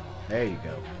 Boom. There you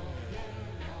go.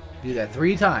 Do that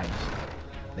 3 times.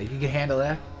 Think you can handle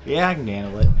that? Yeah, I can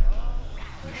handle it.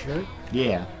 You sure?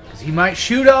 Yeah. Because he might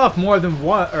shoot off more than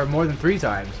 1 or more than 3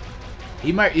 times.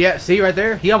 He might. Yeah, see right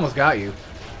there? He almost got you.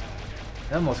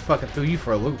 He almost fucking threw you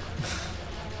for a loop.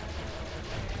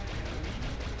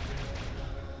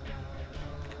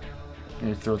 I'm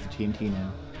gonna throw the TNT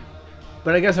now.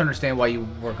 But I guess I understand why you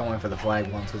were going for the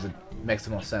flag ones, because it makes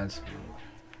the most sense.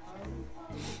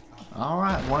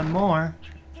 Alright, one more.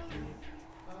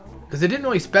 Because it didn't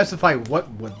really specify what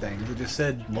wood things. It just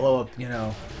said blow up, you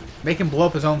know, make him blow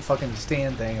up his own fucking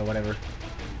stand thing or whatever.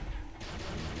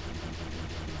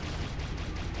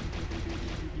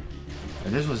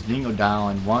 If this was Dingo Dial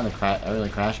in one of the early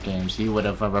Crash games, he would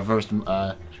have reversed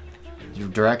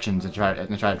directions and try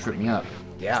to trip me up.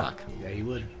 Yeah. Fuck. Yeah, he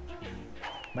would.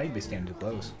 Might be standing too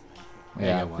close.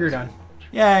 Yeah, it was. You're done.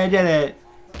 Yeah, I did it.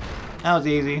 That was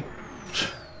easy.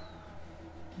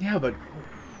 Yeah, but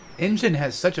Engine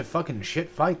has such a fucking shit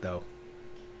fight, though.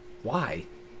 Why?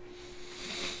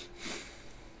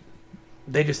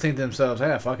 They just think to themselves,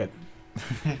 yeah, fuck it.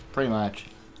 Pretty much.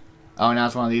 Oh, now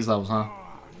it's one of these levels, huh?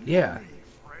 Yeah.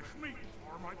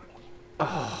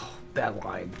 Oh, that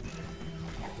line.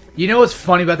 You know what's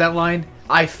funny about that line?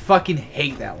 I fucking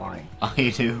hate that line. Oh,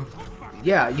 you do?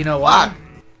 Yeah, you know why?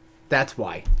 That's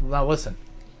why. Now listen.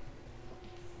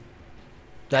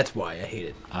 That's why I hate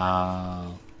it.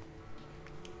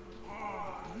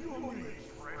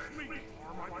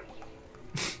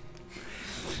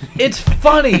 It's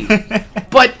funny,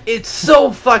 but it's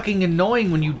so fucking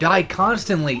annoying when you die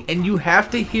constantly, and you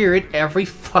have to hear it every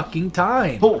fucking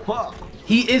time.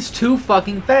 He is too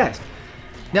fucking fast.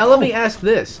 Now let me ask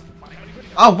this.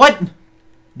 Oh, what?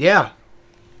 Yeah.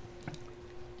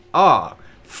 Ah,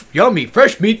 yummy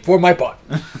fresh meat for my butt.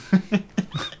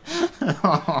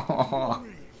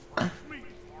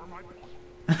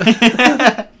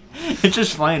 It's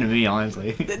just funny to me,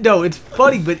 honestly. No, it's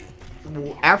funny, but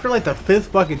after like the 5th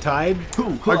fucking time,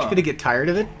 aren't you gonna get tired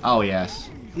of it? Oh, yes.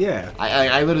 Yeah.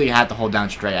 I literally have to hold down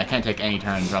straight. I can't take any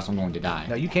turns or else I'm going to die.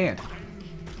 No, you can't.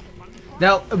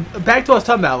 Now, back to what I was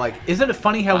talking about. Like, isn't it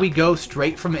funny how we go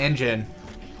straight from engine,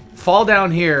 fall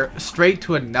down here, straight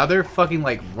to another fucking,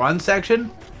 like, run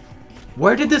section?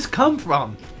 Where did this come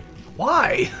from?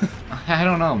 Why? I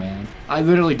don't know, man. I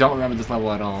literally don't remember this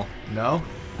level at all. No?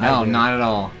 No, not at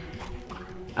all.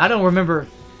 I don't remember.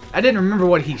 I didn't remember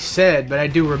what he said, but I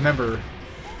do remember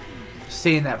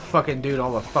seeing that fucking dude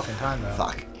all the fucking time, though.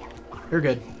 Fuck. You're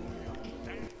good.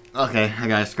 Okay, I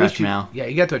got a scratch now. Yeah,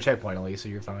 you got to a checkpoint at least, so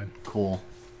you're fine. Cool.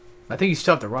 I think you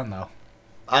still have to run, though.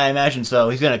 I imagine so.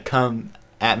 He's gonna come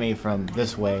at me from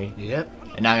this way, Yep.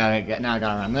 and now I gotta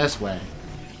run this way.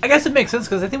 I guess it makes sense,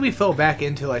 because I think we fell back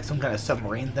into, like, some kind of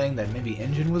submarine thing that maybe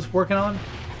Engine was working on.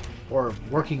 Or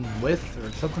working with,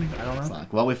 or something. I don't know.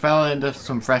 Fuck. Well, we fell into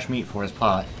some fresh meat for his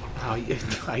pot. Oh, yeah,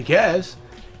 I guess.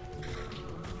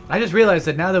 I just realized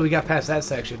that now that we got past that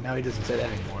section, now he doesn't say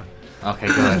that anymore. Okay,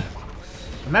 good.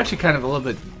 I'm actually kind of a little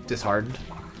bit disheartened.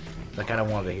 I kind of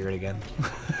wanted to hear it again.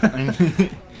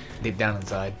 Deep down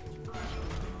inside.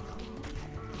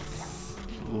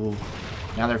 Ooh.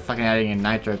 Now they're fucking adding in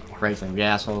nitro crates like the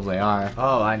assholes they are.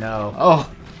 Oh, I know.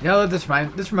 Oh! You know what this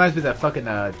reminds me of that fucking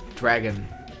dragon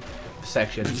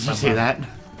section. Did you see that?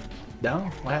 No?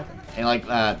 What happened? And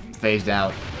like, phased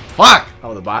out. Fuck!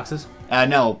 Oh, the boxes?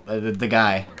 No, the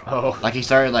guy. Oh. Like, he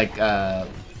started, like,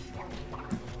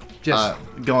 Just...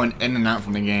 going in and out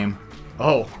from the game.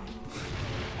 Oh.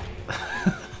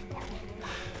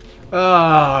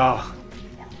 Oh.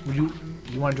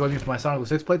 You want to join me for my Sonic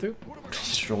 06 playthrough?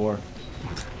 Sure.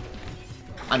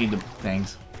 I need the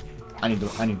things. I need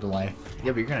the life.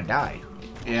 Yeah, but you're gonna die.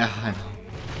 Yeah, I know.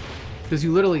 Because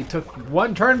you literally took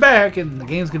one turn back, and the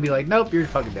game's gonna be like, nope, you're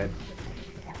fucking dead.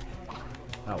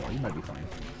 Oh, well, you might be fine.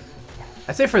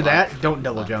 I say for that, don't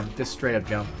double jump. Just straight up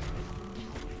jump.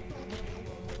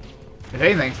 If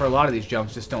anything, for a lot of these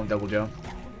jumps, just don't double jump.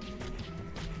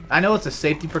 I know it's a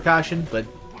safety precaution, but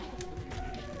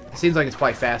it seems like it's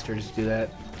quite faster just to do that.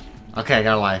 Okay, I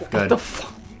got a life. Good. What the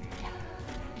fuck?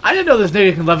 I didn't know this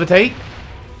nigga can levitate.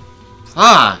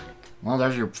 Ah! Well,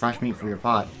 there's your fresh meat for your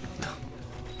pot.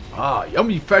 Ah,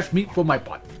 yummy fresh meat for my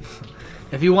pot.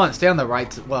 If you want, stay on the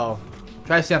right. Well,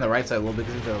 try to stay on the right side a little bit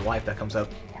because there's a life that comes up,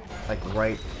 like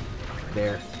right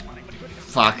there.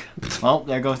 Fuck. Well,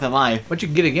 there goes the life. But you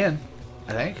can get again,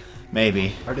 I think.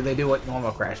 Maybe. Or do they do what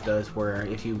normal Crash does, where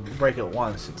if you break it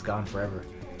once, it's gone forever?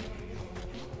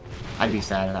 I'd be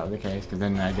sad if that was the case, because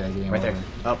then I'd get a game Right over. there.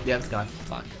 Oh, yeah, it's gone.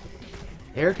 Fuck.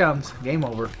 Here it comes. Game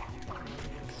over.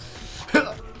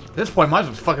 At this point, might as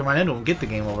well fucking run into him and get the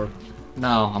game over.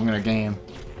 No, I'm gonna game.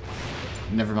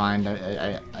 Never mind.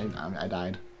 I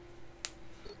died.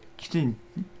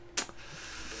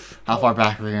 How far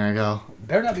back are we gonna go?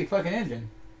 Better not be fucking engine.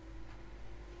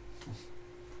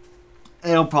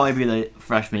 It'll probably be the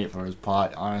fresh meat for his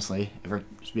pot, honestly, if we're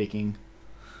speaking.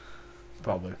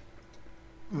 Probably.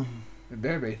 It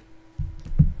better be.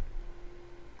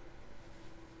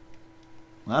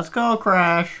 Let's go,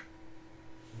 Crash.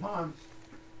 Come on.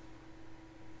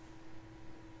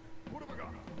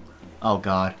 Oh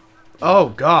god. Oh,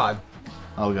 God.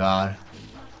 Oh god.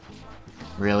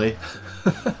 Really?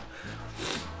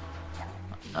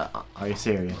 Are you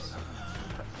serious?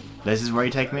 This is where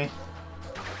you take me?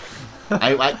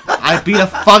 I beat a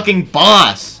fucking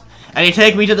boss! And you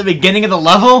take me to the beginning of the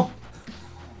level?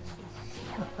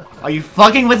 Are you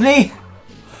fucking with me?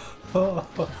 No.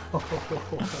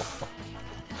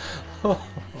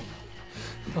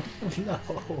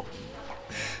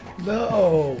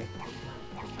 No.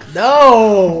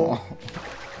 No.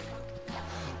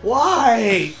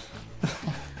 Why?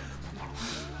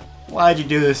 Why'd you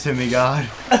do this to me, God?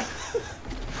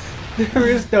 There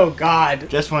is no God.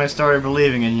 Just when I started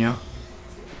believing in you.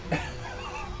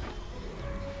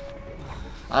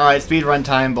 Alright, speedrun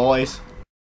time, boys.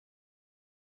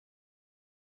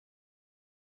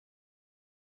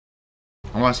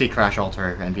 I want to see Crash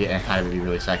alter and have it be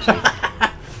really sexy.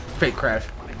 Fake Crash.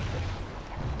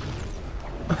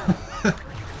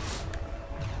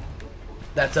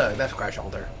 That's Crash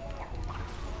Alter.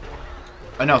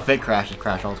 Oh no, fake Crash is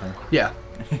Crash alter. Yeah.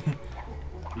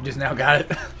 You just now got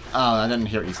it. Oh, I didn't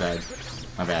hear what you said.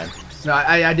 My bad. No,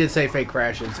 I did say fake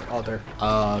Crash is Alter.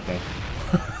 Oh, okay.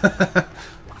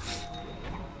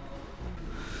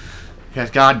 Because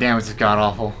goddamn, this is god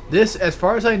awful. This, as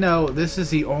far as I know, this is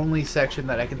the only section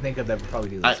that I can think of that would probably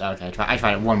do this. Okay, I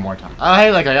tried it one more time. Oh,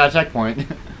 hey, look, I got a checkpoint.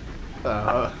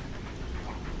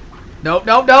 Nope,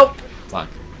 nope, nope. Fuck.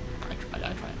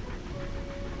 I tried.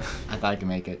 I thought I could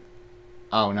make it.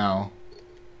 Oh, no.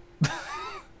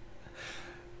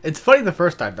 It's funny the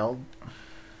first time, though.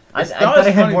 I not thought as I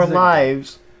had funny more as it-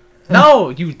 lives. No,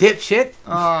 you dipshit.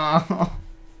 Oh.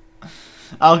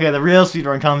 Okay, the real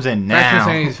speedrun comes in Breakfast now.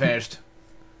 Sanity's finished.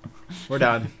 We're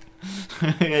done.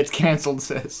 It's canceled,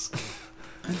 sis.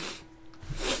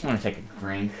 I'm gonna take a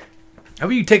drink. How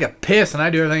about you take a piss and I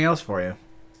do everything else for you?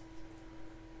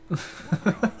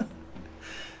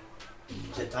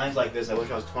 At times like this, I wish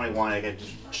I was 21 and I could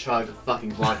just chug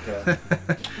fucking vodka.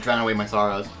 Drown away my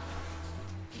sorrows.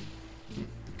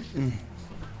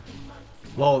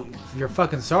 Well, your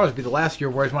fucking sorrows would be the last of your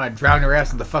words when I drown your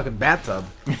ass in the fucking bathtub.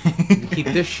 You keep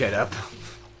this shit up.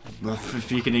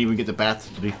 If you can even get the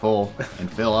bath to be full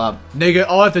and fill up. Nigga,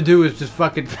 all I have to do is just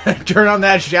fucking turn on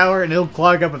that shower and it'll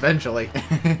clog up eventually.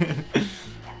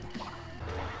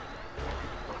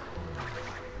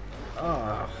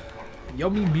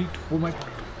 Yummy meat for my...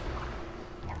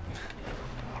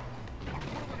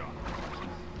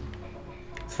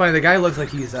 It's funny, the guy looks like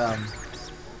he's,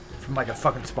 from like a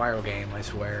fucking Spyro game, I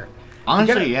swear.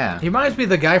 Honestly, yeah. He reminds me of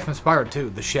the guy from Spyro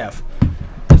 2, the chef.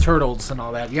 The turtles and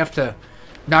all that. You have to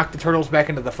knock the turtles back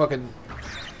into the fucking...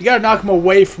 You gotta knock them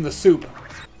away from the soup.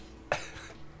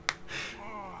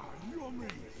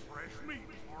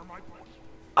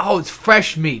 Oh, it's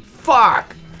fresh meat.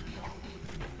 Fuck!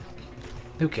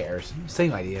 Who cares?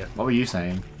 Same idea. What were you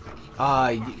saying?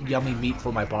 Yummy meat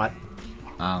for my pot.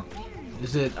 Oh.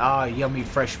 Is it, yummy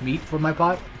fresh meat for my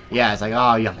pot? Yeah, it's like,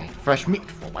 oh, yummy. Fresh meat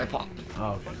for my pot.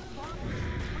 Oh, okay.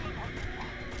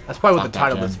 That's probably what Fuck the that,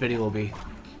 title of Jen. this video will be.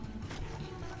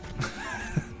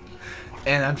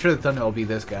 And I'm sure the thumbnail will be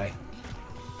this guy.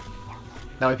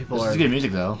 That way people This are... is good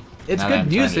music, though. It's Now that good I'm trying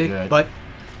to music, do it. but,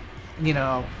 you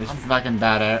know... It's fucking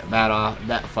bad off.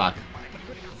 That fuck.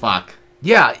 Fuck.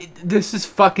 Yeah, this is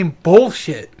fucking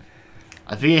bullshit.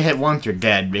 If you get hit once, you're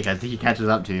dead because he catches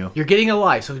up to you. You're getting a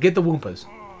life, so get the Woompas.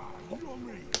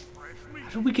 How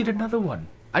did we get another one?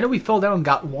 I know we fell down and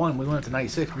got one. We went up to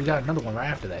 96. We got another one right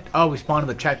after that. Oh, we spawned at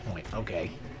the checkpoint.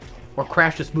 Okay. Or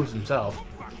Crash just moves himself.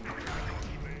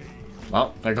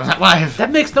 Well, there goes that life.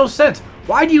 That makes no sense.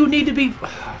 Why do you need to be...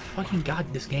 fucking God,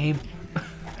 this game.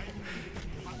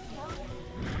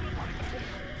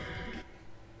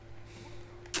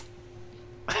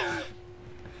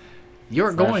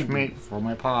 You're Fresh going... meat for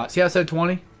my pot. See how it said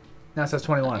 20? Now it says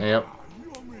 21. Yep.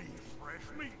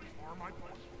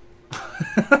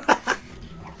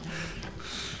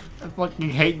 I fucking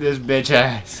hate this bitch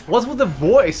ass. What's with the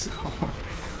voice?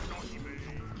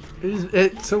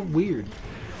 It's so weird.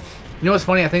 You know what's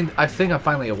funny? I think I'm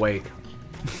finally awake.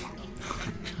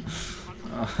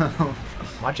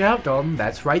 Watch out, Dalton.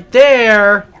 That's right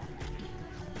there.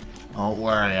 Don't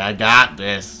worry, I got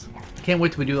this. Can't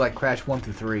wait till we do like Crash 1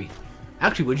 through 3.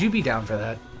 Actually, would you be down for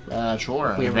that?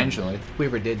 Sure, We ever- eventually. If we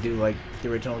ever did do like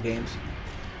the original games.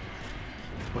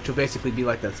 Which will basically be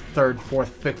like the third, fourth,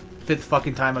 fifth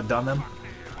fucking time I've done them.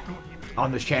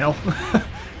 On this channel.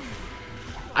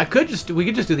 we could just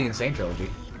do the Insane Trilogy.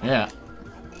 Yeah.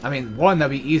 I mean, one,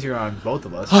 that'd be easier on both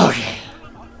of us. Okay.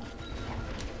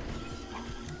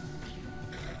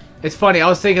 It's funny, I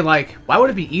was thinking like, why would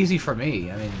it be easy for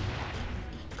me? I mean,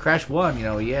 Crash 1, you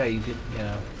know, yeah, you get, you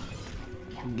know,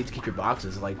 you get to keep your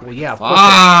boxes. Like, well, yeah, of course.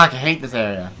 Fuck, I hate this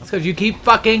area. That's because you keep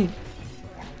fucking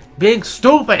being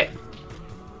stupid.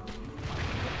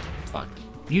 Fuck.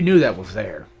 You knew that was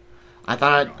there. I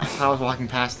thought I was walking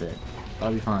past it.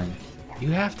 That'll be fine. You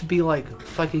have to be like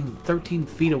fucking 13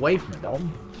 feet away from it,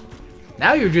 Dalton.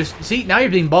 Now you're just, see, now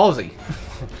you're being ballsy.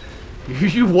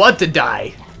 You want to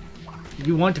die.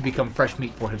 You want to become fresh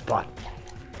meat for his pot.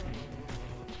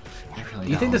 I really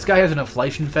Do you think don't. this guy has an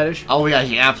inflation fetish? Oh yeah,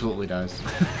 he absolutely does.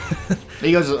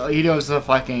 He goes to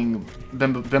fucking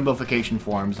bimbofication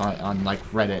forums on like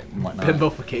Reddit and whatnot.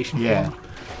 Bimbofication? Yeah.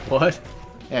 form? What?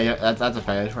 Yeah, that's a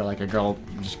fetish where like a girl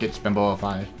just gets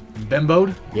bimboified.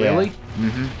 Bimboed? Yeah. Really?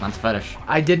 Mm-hmm. That's a fetish.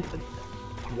 I did.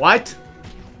 What?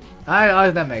 I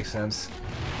that makes sense.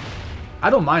 I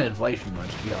don't mind inflation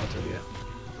much, to be honest with you.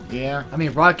 Yeah. I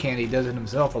mean, Rock Candy does it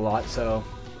himself a lot, so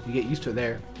you get used to it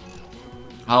there.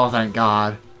 Oh, thank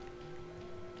God.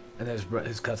 And then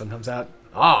his cousin comes out.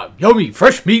 Ah, yummy,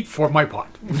 fresh meat for my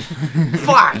pot.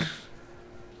 Fuck!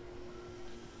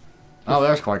 Oh,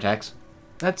 there's Cortex.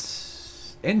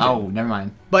 That's engine. Oh, never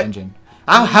mind. But- Engine.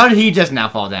 Oh, how did he just now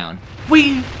fall down?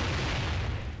 We.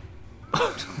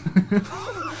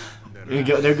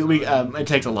 It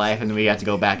takes a life, and then we have to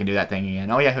go back and do that thing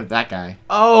again. Oh yeah, who's that guy?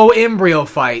 Oh, embryo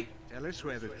fight. Tell us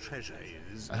where the treasure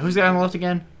is. Who's the guy on the left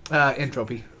again?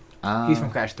 Entropy. He's from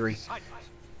Crash 3. Looks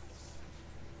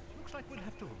like we'll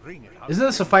have to ring it up. Isn't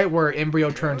this a fight where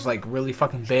embryo turns like really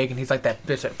fucking big and he's like that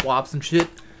fish that flops and shit?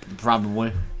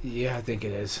 Probably. Yeah, I think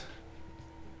it is.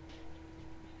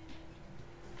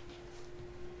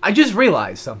 I just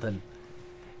realized something.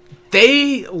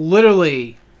 They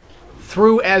literally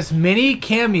threw as many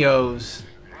cameos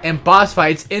and boss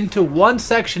fights into one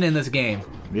section in this game.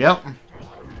 Yep.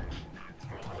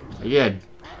 Yeah.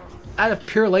 Out of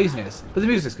pure laziness. But the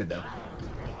music's good, though.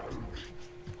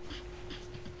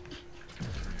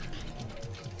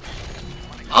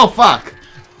 Oh, fuck!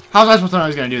 How was I supposed to know I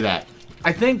was gonna do that?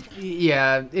 I think,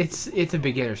 yeah, it's a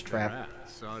beginner's trap.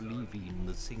 Rats are leaving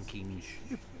the sinking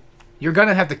ship. You're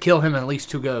gonna have to kill him in at least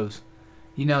 2 goes.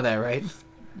 You know that, right?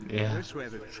 Yeah. That's where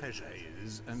the treasure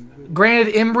is, and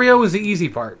Granted, Embryo is the easy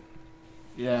part.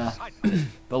 Yeah.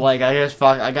 But like,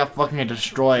 I got fucking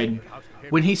destroyed.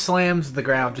 When he slams the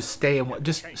ground, just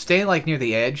stay like near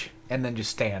the edge, and then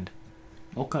just stand.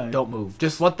 Okay. Don't move.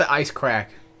 Just let the ice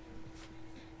crack.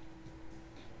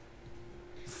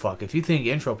 Fuck, if you think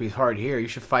Entropy's hard here, you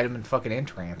should fight him in fucking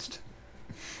Entranced.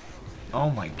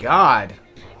 Oh my god.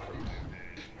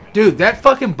 Dude, that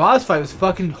fucking boss fight was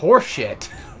fucking horseshit.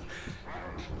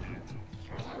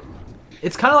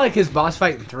 It's kind of like his boss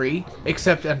fight in 3,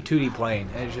 except on 2D plane,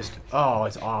 and it's just, oh,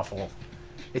 it's awful.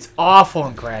 It's awful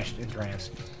in Crash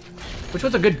Entranced. Which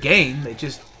was a good game, it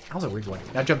just, that was a weird one.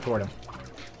 Now jump toward him.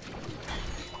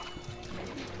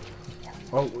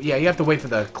 Oh, yeah, you have to wait for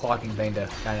the clocking thing to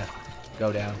kind of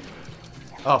go down.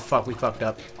 Oh, fuck, we fucked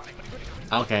up.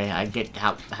 Okay, I get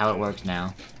how it works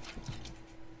now.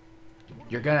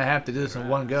 You're gonna have to do this in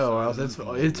one go, or else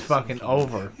it's fucking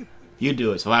over. You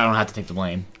do it, so I don't have to take the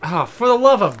blame. Oh, for the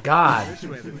love of God.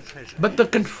 But the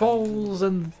controls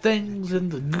and things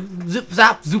and the zip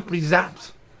zap zoopity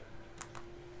zaps.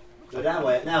 So that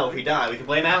way, now if we die, we can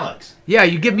blame Alex. Yeah,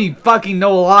 you give me fucking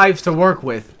no lives to work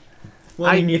with. Well,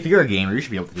 I mean, if you're a gamer, you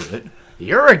should be able to do it.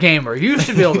 You're a gamer. You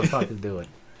should be able to fucking do it.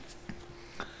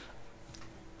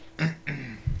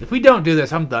 If we don't do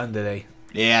this, I'm done today.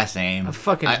 Yeah, same. I'm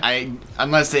fucking...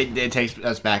 Unless it takes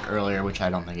us back earlier, which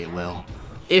I don't think it will.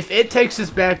 If it takes us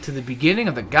back to the beginning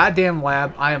of the goddamn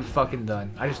lab, I am fucking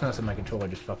done. I just noticed that my controller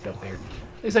just fucked up there.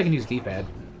 At least I can use D-pad.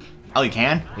 Oh, you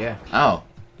can? Yeah. Oh.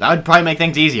 That would probably make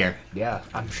things easier. Yeah,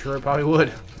 I'm sure it probably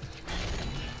would.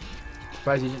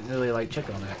 Surprised you didn't really, like,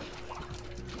 check on that.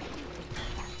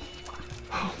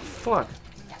 Oh, fuck.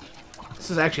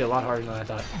 This is actually a lot harder than I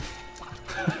thought.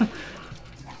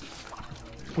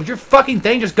 Would your fucking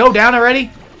thing just go down already?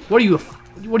 What are you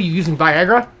using,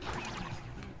 Viagra?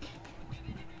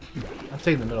 I'm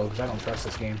staying in the middle because I don't trust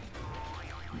this game.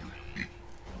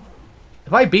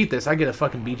 If I beat this, I get a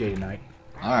fucking BJ tonight.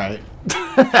 Alright.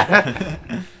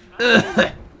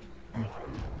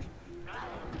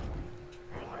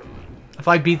 If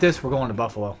I beat this, we're going to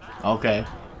Buffalo. Okay.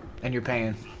 And you're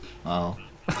paying. Oh.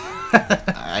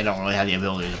 I don't really have the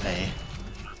ability to pay.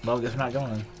 Well, guess we're not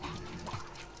going then.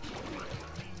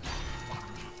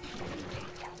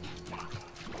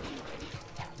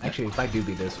 Actually, if I do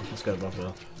beat this, let's go to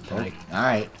Buffalo tonight.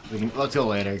 Alright. Let's go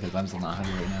later, because I'm still not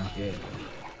hungry right now. Yeah.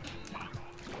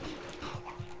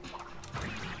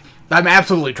 I'm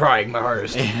absolutely trying my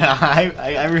hardest. Yeah,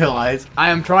 I realize. I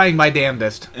am trying my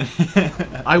damnedest.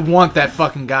 I want that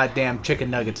fucking goddamn chicken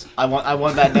nuggets. I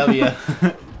want that W.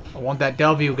 I want that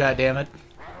W, goddammit.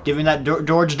 Give me that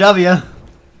George W.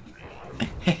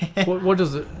 What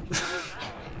does it...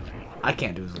 I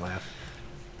can't do his laugh.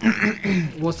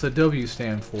 What's the W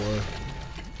stand for?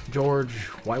 George,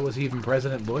 why was he even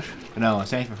President Bush? No, it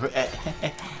stands for...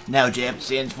 no, Jeb,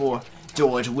 stands for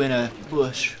George Winner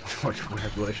Bush. George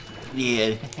Winter Bush.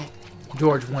 Yeah.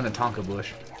 George Winnetonka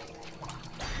Bush.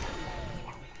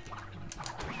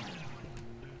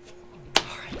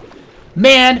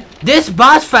 Man, this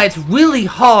boss fight's really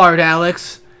hard,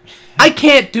 Alex. I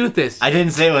can't do this. I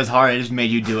didn't say it was hard, I just made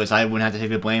you do it so I wouldn't have to take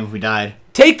the blame if we died.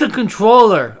 Take the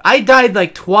controller. I died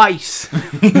like twice.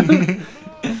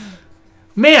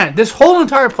 Man, this whole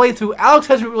entire playthrough, Alex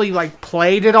hasn't really like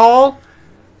played it all.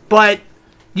 But,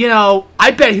 you know,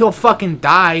 I bet he'll fucking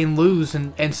die and lose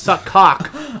and suck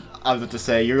cock. I was about to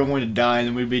say, you're going to die and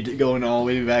then we'd be going all the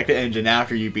way back to engine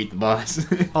after you beat the boss.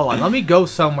 Hold on, let me go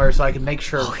somewhere so I can make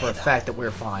sure for a fact that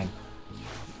we're fine.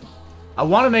 I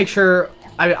want to make sure...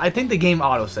 I think the game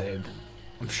auto-saved.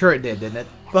 I'm sure it did, didn't it?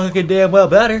 Fucking damn well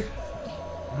better.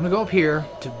 I'm gonna go up here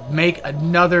to make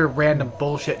another random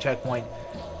bullshit checkpoint,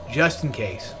 just in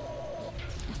case.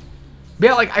 But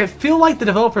yeah, like, I feel like the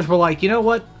developers were like, you know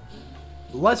what?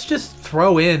 Let's just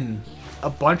throw in a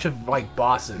bunch of, like,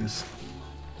 bosses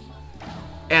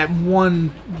at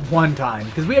one time,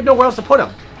 because we have nowhere else to put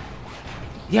them.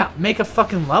 Yeah, make a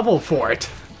fucking level for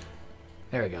it.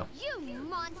 There we go. You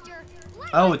monster.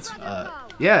 Oh, it's,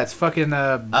 Yeah, it's fucking,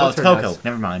 oh, what's it's her Coco. nuts?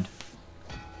 Never mind.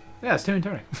 Yeah, it's Timmy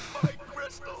Turner.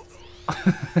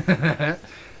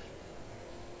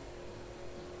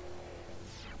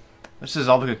 This is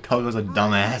all because Kogo's a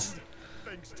dumbass.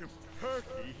 Thanks to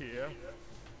Perky here,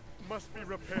 must be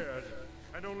repaired,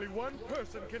 and only one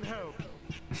person can help.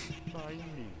 My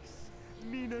niece,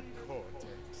 Nina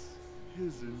Cortex.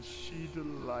 Isn't she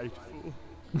delightful?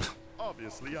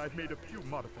 Obviously, I've made a few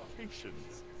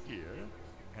modifications here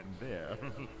and there.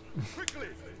 Quickly,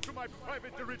 to my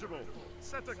private dirigible.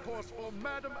 Set a course for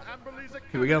Madame Amberley's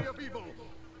Academy Here we go. of Evil.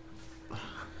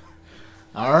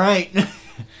 Alright.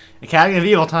 Academy of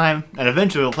Evil time. And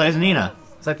eventually we'll play as Nina.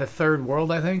 It's like the third world,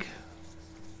 I think.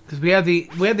 Because we have the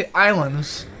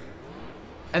islands,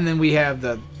 and then we have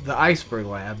the iceberg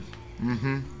lab.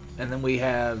 Mm-hmm. And then we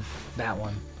have that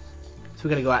one. So we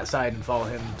gotta go outside and follow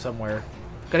him somewhere.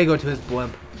 Gotta go to his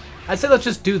blimp. I'd say let's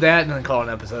just do that and then call it an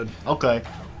episode. Okay.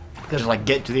 Just like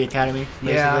get to the academy,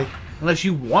 basically. Yeah. Unless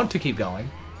you want to keep going.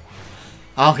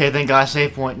 Okay, thank God,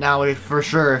 save point. Now we for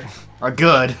sure are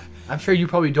good. I'm sure you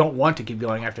probably don't want to keep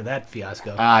going after that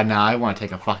fiasco. Nah, I want to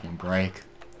take a fucking break.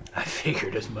 I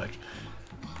figured as much.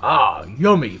 Ah,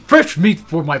 yummy. Fresh meat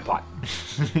for my pot.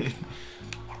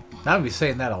 I'll be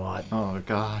saying that a lot. Oh,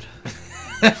 God.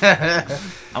 I'm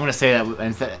gonna say that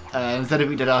instead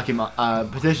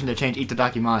of petition to change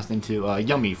Itadakimasu into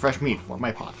yummy, fresh meat for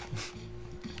my pot.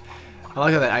 I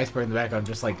like how that iceberg in the background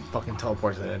just like fucking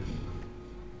teleports it in.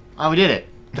 Oh, we did it.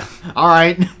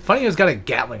 Alright. Funny, he's got a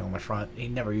Gatling on the front. He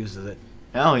never uses it.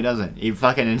 No, he doesn't. He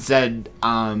fucking instead,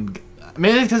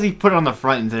 maybe it's because he put it on the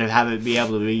front instead of have it be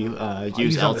able to be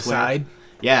used elsewhere. On the side.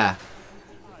 Yeah.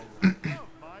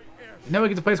 Now we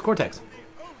get to play as Cortex.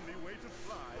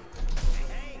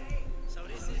 So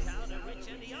this is how the rich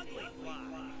and the ugly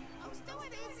fly. Oh,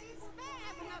 stewardess, may I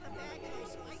have another bag of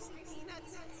those spicy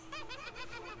peanuts?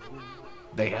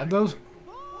 They have those?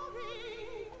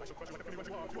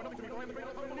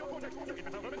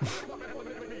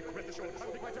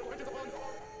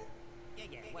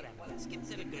 Yeah, whatever. Skip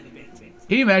to the good bits.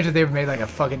 Can you imagine if they ever made like a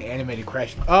fucking animated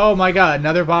Crash? Oh my god,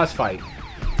 another boss fight.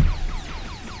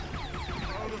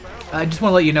 I just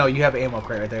want to let you know you have an ammo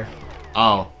crate right there.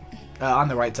 Oh. On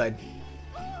the right side.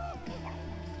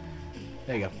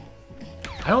 There you go.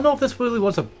 I don't know if this really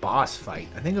was a boss fight.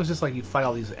 I think it was just like you fight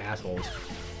all these assholes.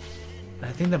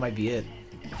 I think that might be it.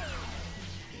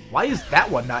 Why is that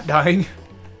one not dying?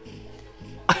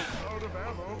 Out of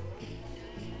ammo.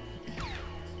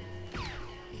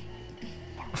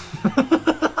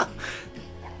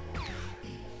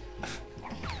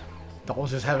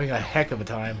 Doll's just having a heck of a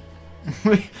time.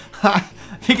 I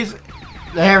think it's...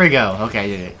 There we go. Okay, I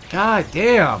did it. God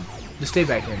damn! Just stay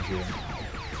back here and shoot him.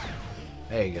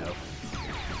 There you go.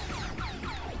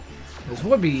 This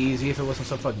would be easy if it wasn't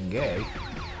so fucking gay.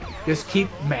 Just keep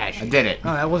mashing. I did it.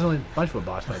 Oh, that wasn't really much of a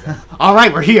boss fight then.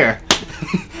 Alright, we're here.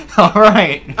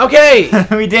 Alright. Okay!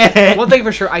 We did it. One thing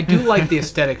for sure, I do like the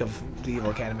aesthetic of the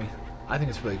Evil Academy. I think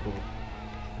it's really cool.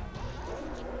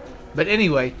 But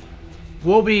anyway,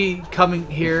 we'll be coming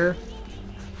here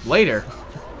later.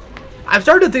 I'm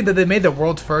starting to think that they made the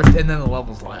worlds first and then the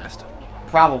levels last.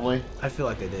 Probably. I feel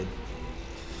like they did.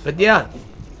 But yeah,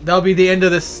 that'll be the end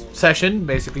of this session.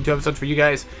 Basically 2 episodes for you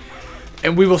guys.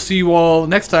 And we will see you all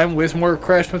next time with more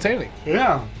Crash Twinsanity.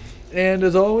 Yeah. And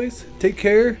as always, take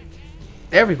care,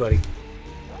 everybody.